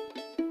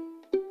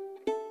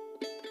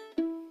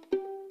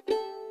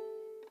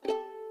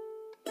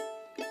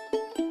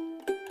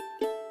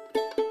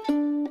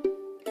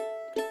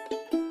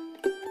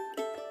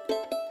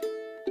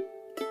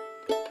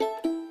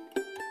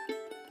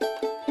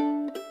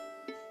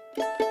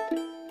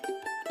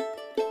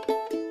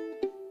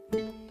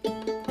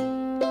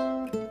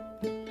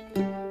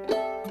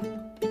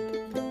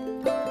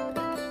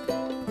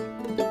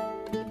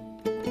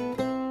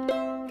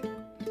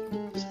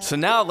 So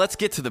now let's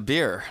get to the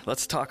beer.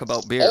 Let's talk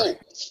about beer. Oh,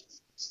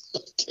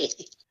 okay.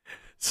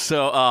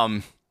 So,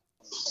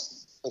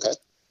 Okay.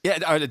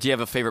 yeah, do you have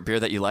a favorite beer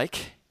that you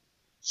like?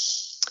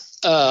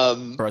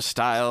 Or a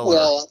style?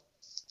 Well,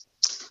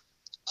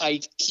 I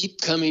keep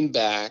coming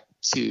back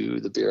to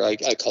the beer. I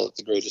call it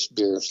the greatest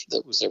beer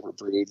that was ever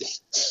brewed.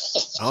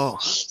 Oh.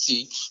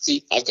 see,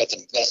 I've got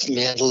the best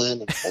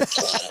mandolin.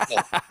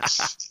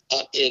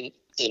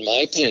 In my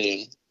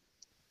opinion,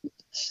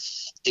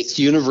 it's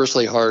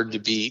universally hard to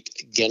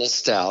beat Guinness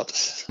Stout,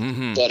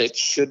 but it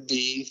should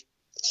be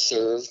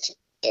served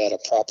at a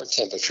proper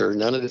temperature.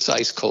 None of this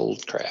ice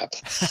cold crap.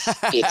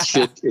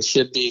 It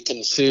should be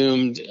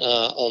consumed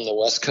on the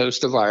west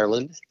coast of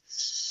Ireland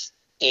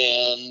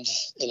and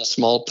in a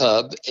small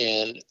pub.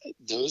 And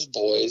those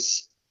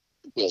boys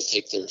will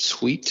take their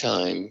sweet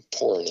time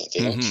pouring it.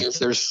 They don't care if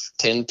there's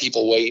 10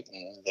 people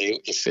waiting.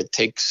 If it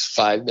takes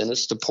 5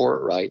 minutes to pour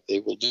it right,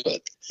 they will do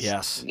it.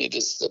 Yes. And it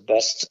is the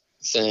best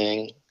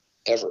thing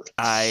ever.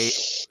 I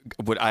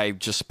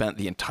just spent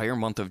the entire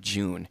month of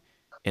June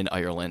in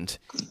Ireland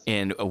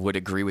and would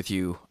agree with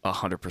you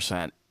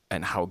 100%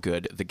 and how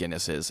good the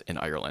Guinness is in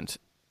Ireland.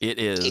 It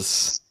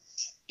is.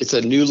 It's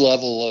a new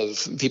level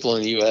of people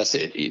in the U.S.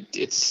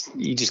 It's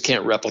you just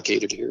can't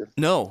replicate it here.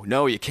 No,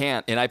 you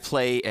can't. And I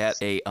play at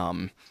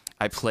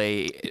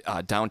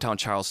downtown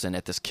Charleston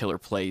at this killer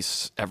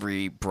place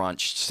every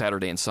brunch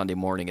Saturday and Sunday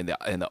morning, and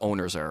the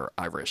owners are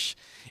Irish,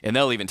 and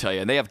they'll even tell you.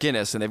 And they have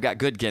Guinness, and they've got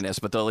good Guinness,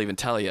 but they'll even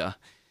tell you,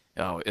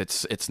 oh,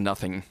 it's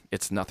nothing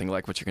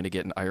like what you're going to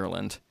get in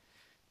Ireland.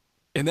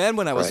 And then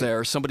when I was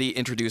there, somebody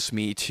introduced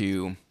me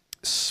to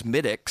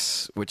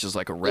Smittix, which is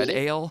like a red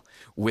ale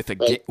with a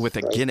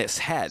Guinness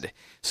head.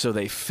 So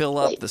they fill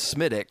up the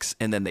Smittix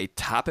and then they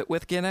top it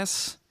with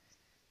Guinness.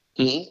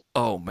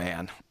 Oh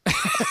man.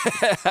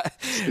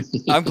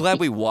 I'm glad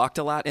we walked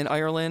a lot in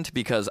Ireland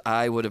because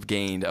I would have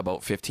gained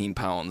about 15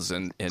 pounds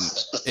in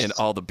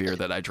all the beer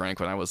that I drank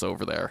when I was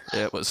over there.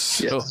 It was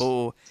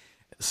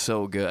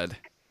so good.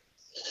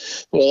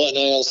 Well, and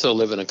I also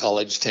live in a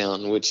college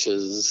town, which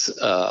is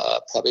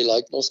probably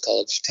like most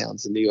college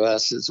towns in the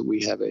U.S. is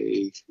we have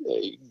a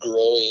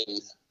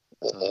growing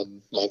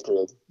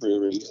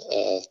microbrewery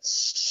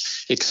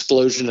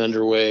explosion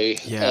underway.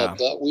 Yeah.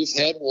 But we've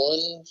had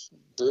one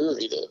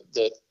brewery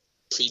that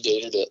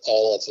predated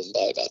all of them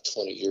by about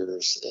 20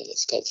 years, and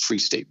it's called Free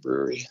State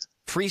Brewery.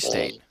 Free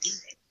State?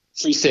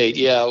 Free State,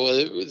 yeah.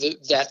 Well,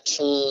 that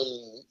term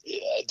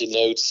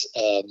denotes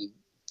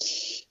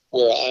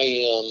where I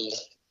am.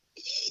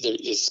 There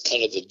is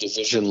kind of the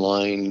division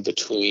line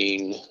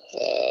between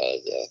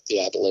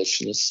the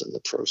abolitionists and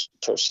the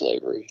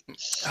pro-slavery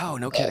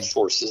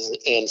forces.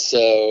 And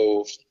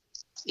so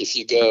if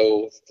you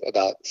go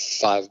about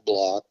 5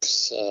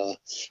 blocks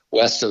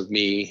west of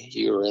me,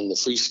 you're in the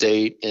Free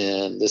State,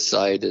 and this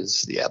side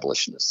is the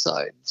abolitionist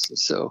side.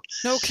 So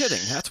no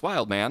kidding. That's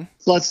wild, man.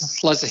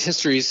 Lots of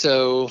history.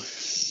 So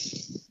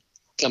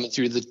coming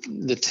through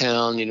the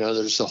town,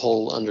 there's a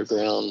whole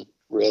underground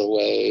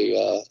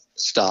railway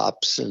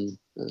stops and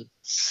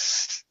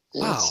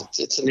wow,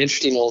 it's an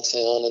interesting old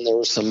town, and there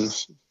was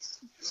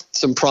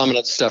some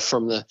prominent stuff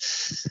from the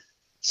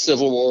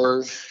Civil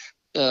War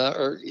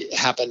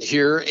happened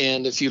here.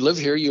 And if you live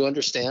here, you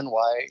understand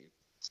why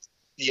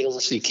the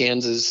University of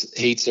Kansas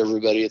hates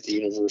everybody at the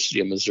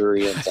University of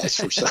Missouri and vice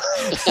versa.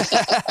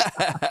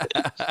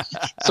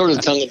 Sort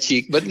of tongue in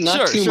cheek, but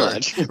not too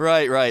much.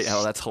 Right.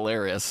 Oh, that's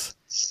hilarious.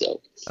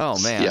 So, oh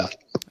man. Yeah.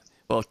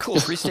 Well, cool.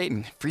 Free State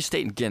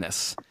and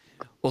Guinness.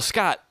 Well,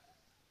 Scott,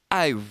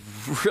 I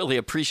really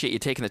appreciate you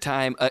taking the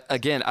time.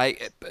 Again,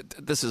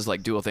 this is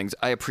like dual things.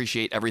 I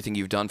appreciate everything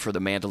you've done for the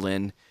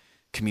mandolin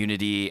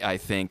community. I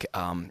think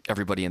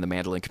everybody in the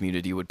mandolin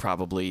community would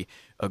probably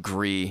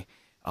agree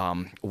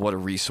what a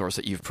resource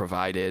that you've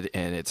provided,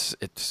 and it's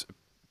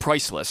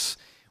priceless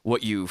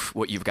what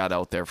you've got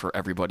out there for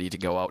everybody to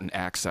go out and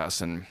access.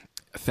 And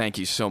thank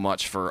you so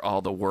much for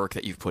all the work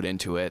that you've put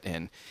into it,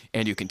 and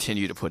you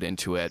continue to put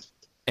into it.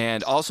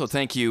 And also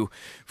thank you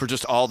for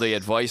just all the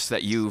advice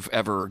that you've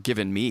ever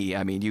given me.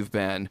 I mean, you've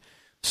been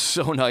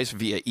so nice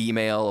via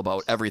email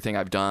about everything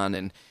I've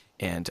done,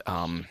 and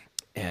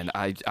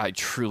I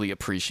truly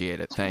appreciate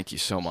it. Thank you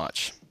so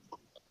much.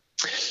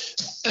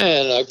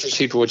 And I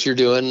appreciate what you're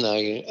doing.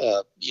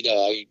 I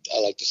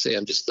like to say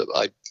I'm just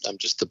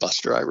the bus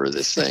driver of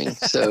this thing.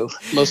 So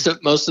most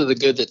of the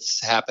good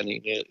that's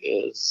happening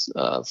is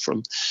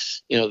from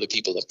the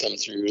people that come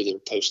through. They're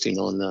posting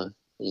on the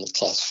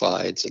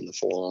classifieds and the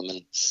forum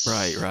and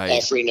right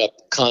offering up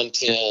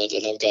content.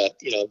 And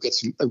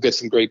I've got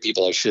some great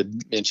people. I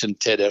should mention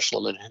Ted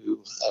Eschleman,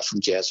 who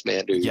from Jazz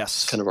Band,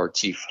 who's kind of our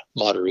chief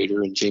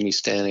moderator, and Jamie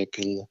Stanek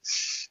and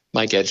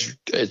Mike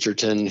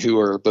Edgerton, who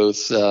are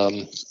both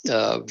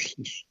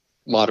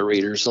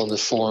moderators on the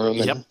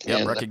forum.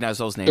 And recognize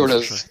those names. Sort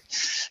of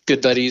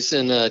good buddies.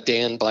 And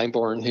Dan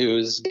Beinborn, who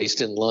is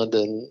based in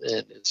London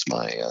and is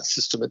my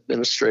system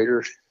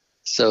administrator.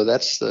 So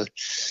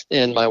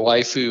and my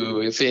wife,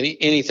 who, if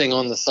anything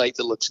on the site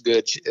that looks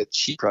good,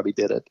 she probably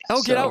did it.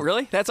 Oh, get out.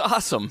 Really? That's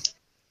awesome.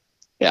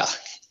 Yeah.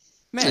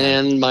 Man.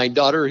 And my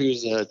daughter,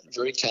 who's a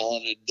very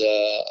talented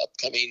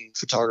upcoming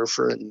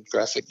photographer and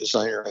graphic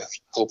designer, I'm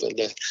hoping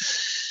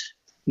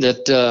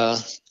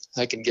that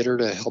I can get her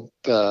to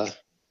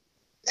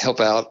help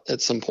out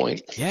at some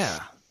point.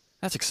 Yeah,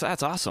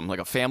 that's awesome. Like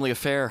a family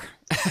affair.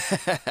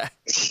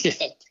 Yeah,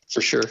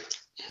 for sure.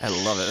 I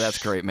love it. That's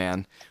great,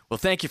 man. Well,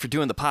 thank you for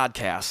doing the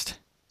podcast.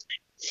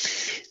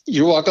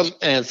 You're welcome,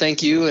 and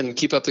thank you, and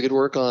keep up the good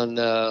work on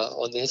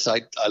this.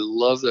 I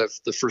love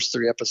the first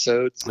 3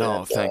 episodes. Oh,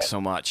 and, thanks so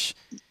much.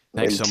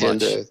 Thanks so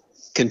intend much. to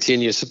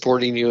continue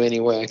supporting you any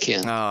way I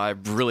can. Oh, I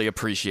really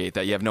appreciate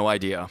that. You have no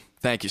idea.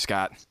 Thank you,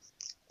 Scott.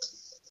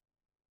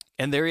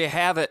 And there you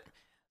have it.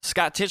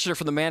 Scott Tichenor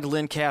from the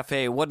Mandolin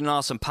Cafe. What an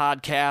awesome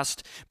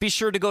podcast. Be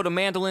sure to go to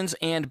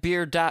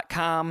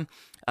mandolinsandbeer.com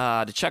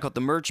to check out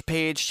the merch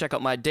page, check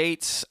out my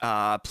dates.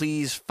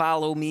 Please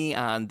follow me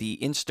on the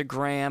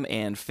Instagram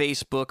and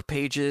Facebook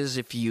pages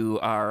if you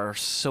are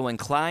so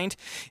inclined.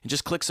 And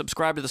just click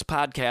subscribe to this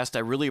podcast. I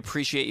really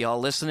appreciate you all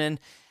listening.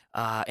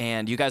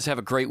 And you guys have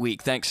a great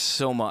week. Thanks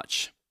so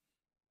much.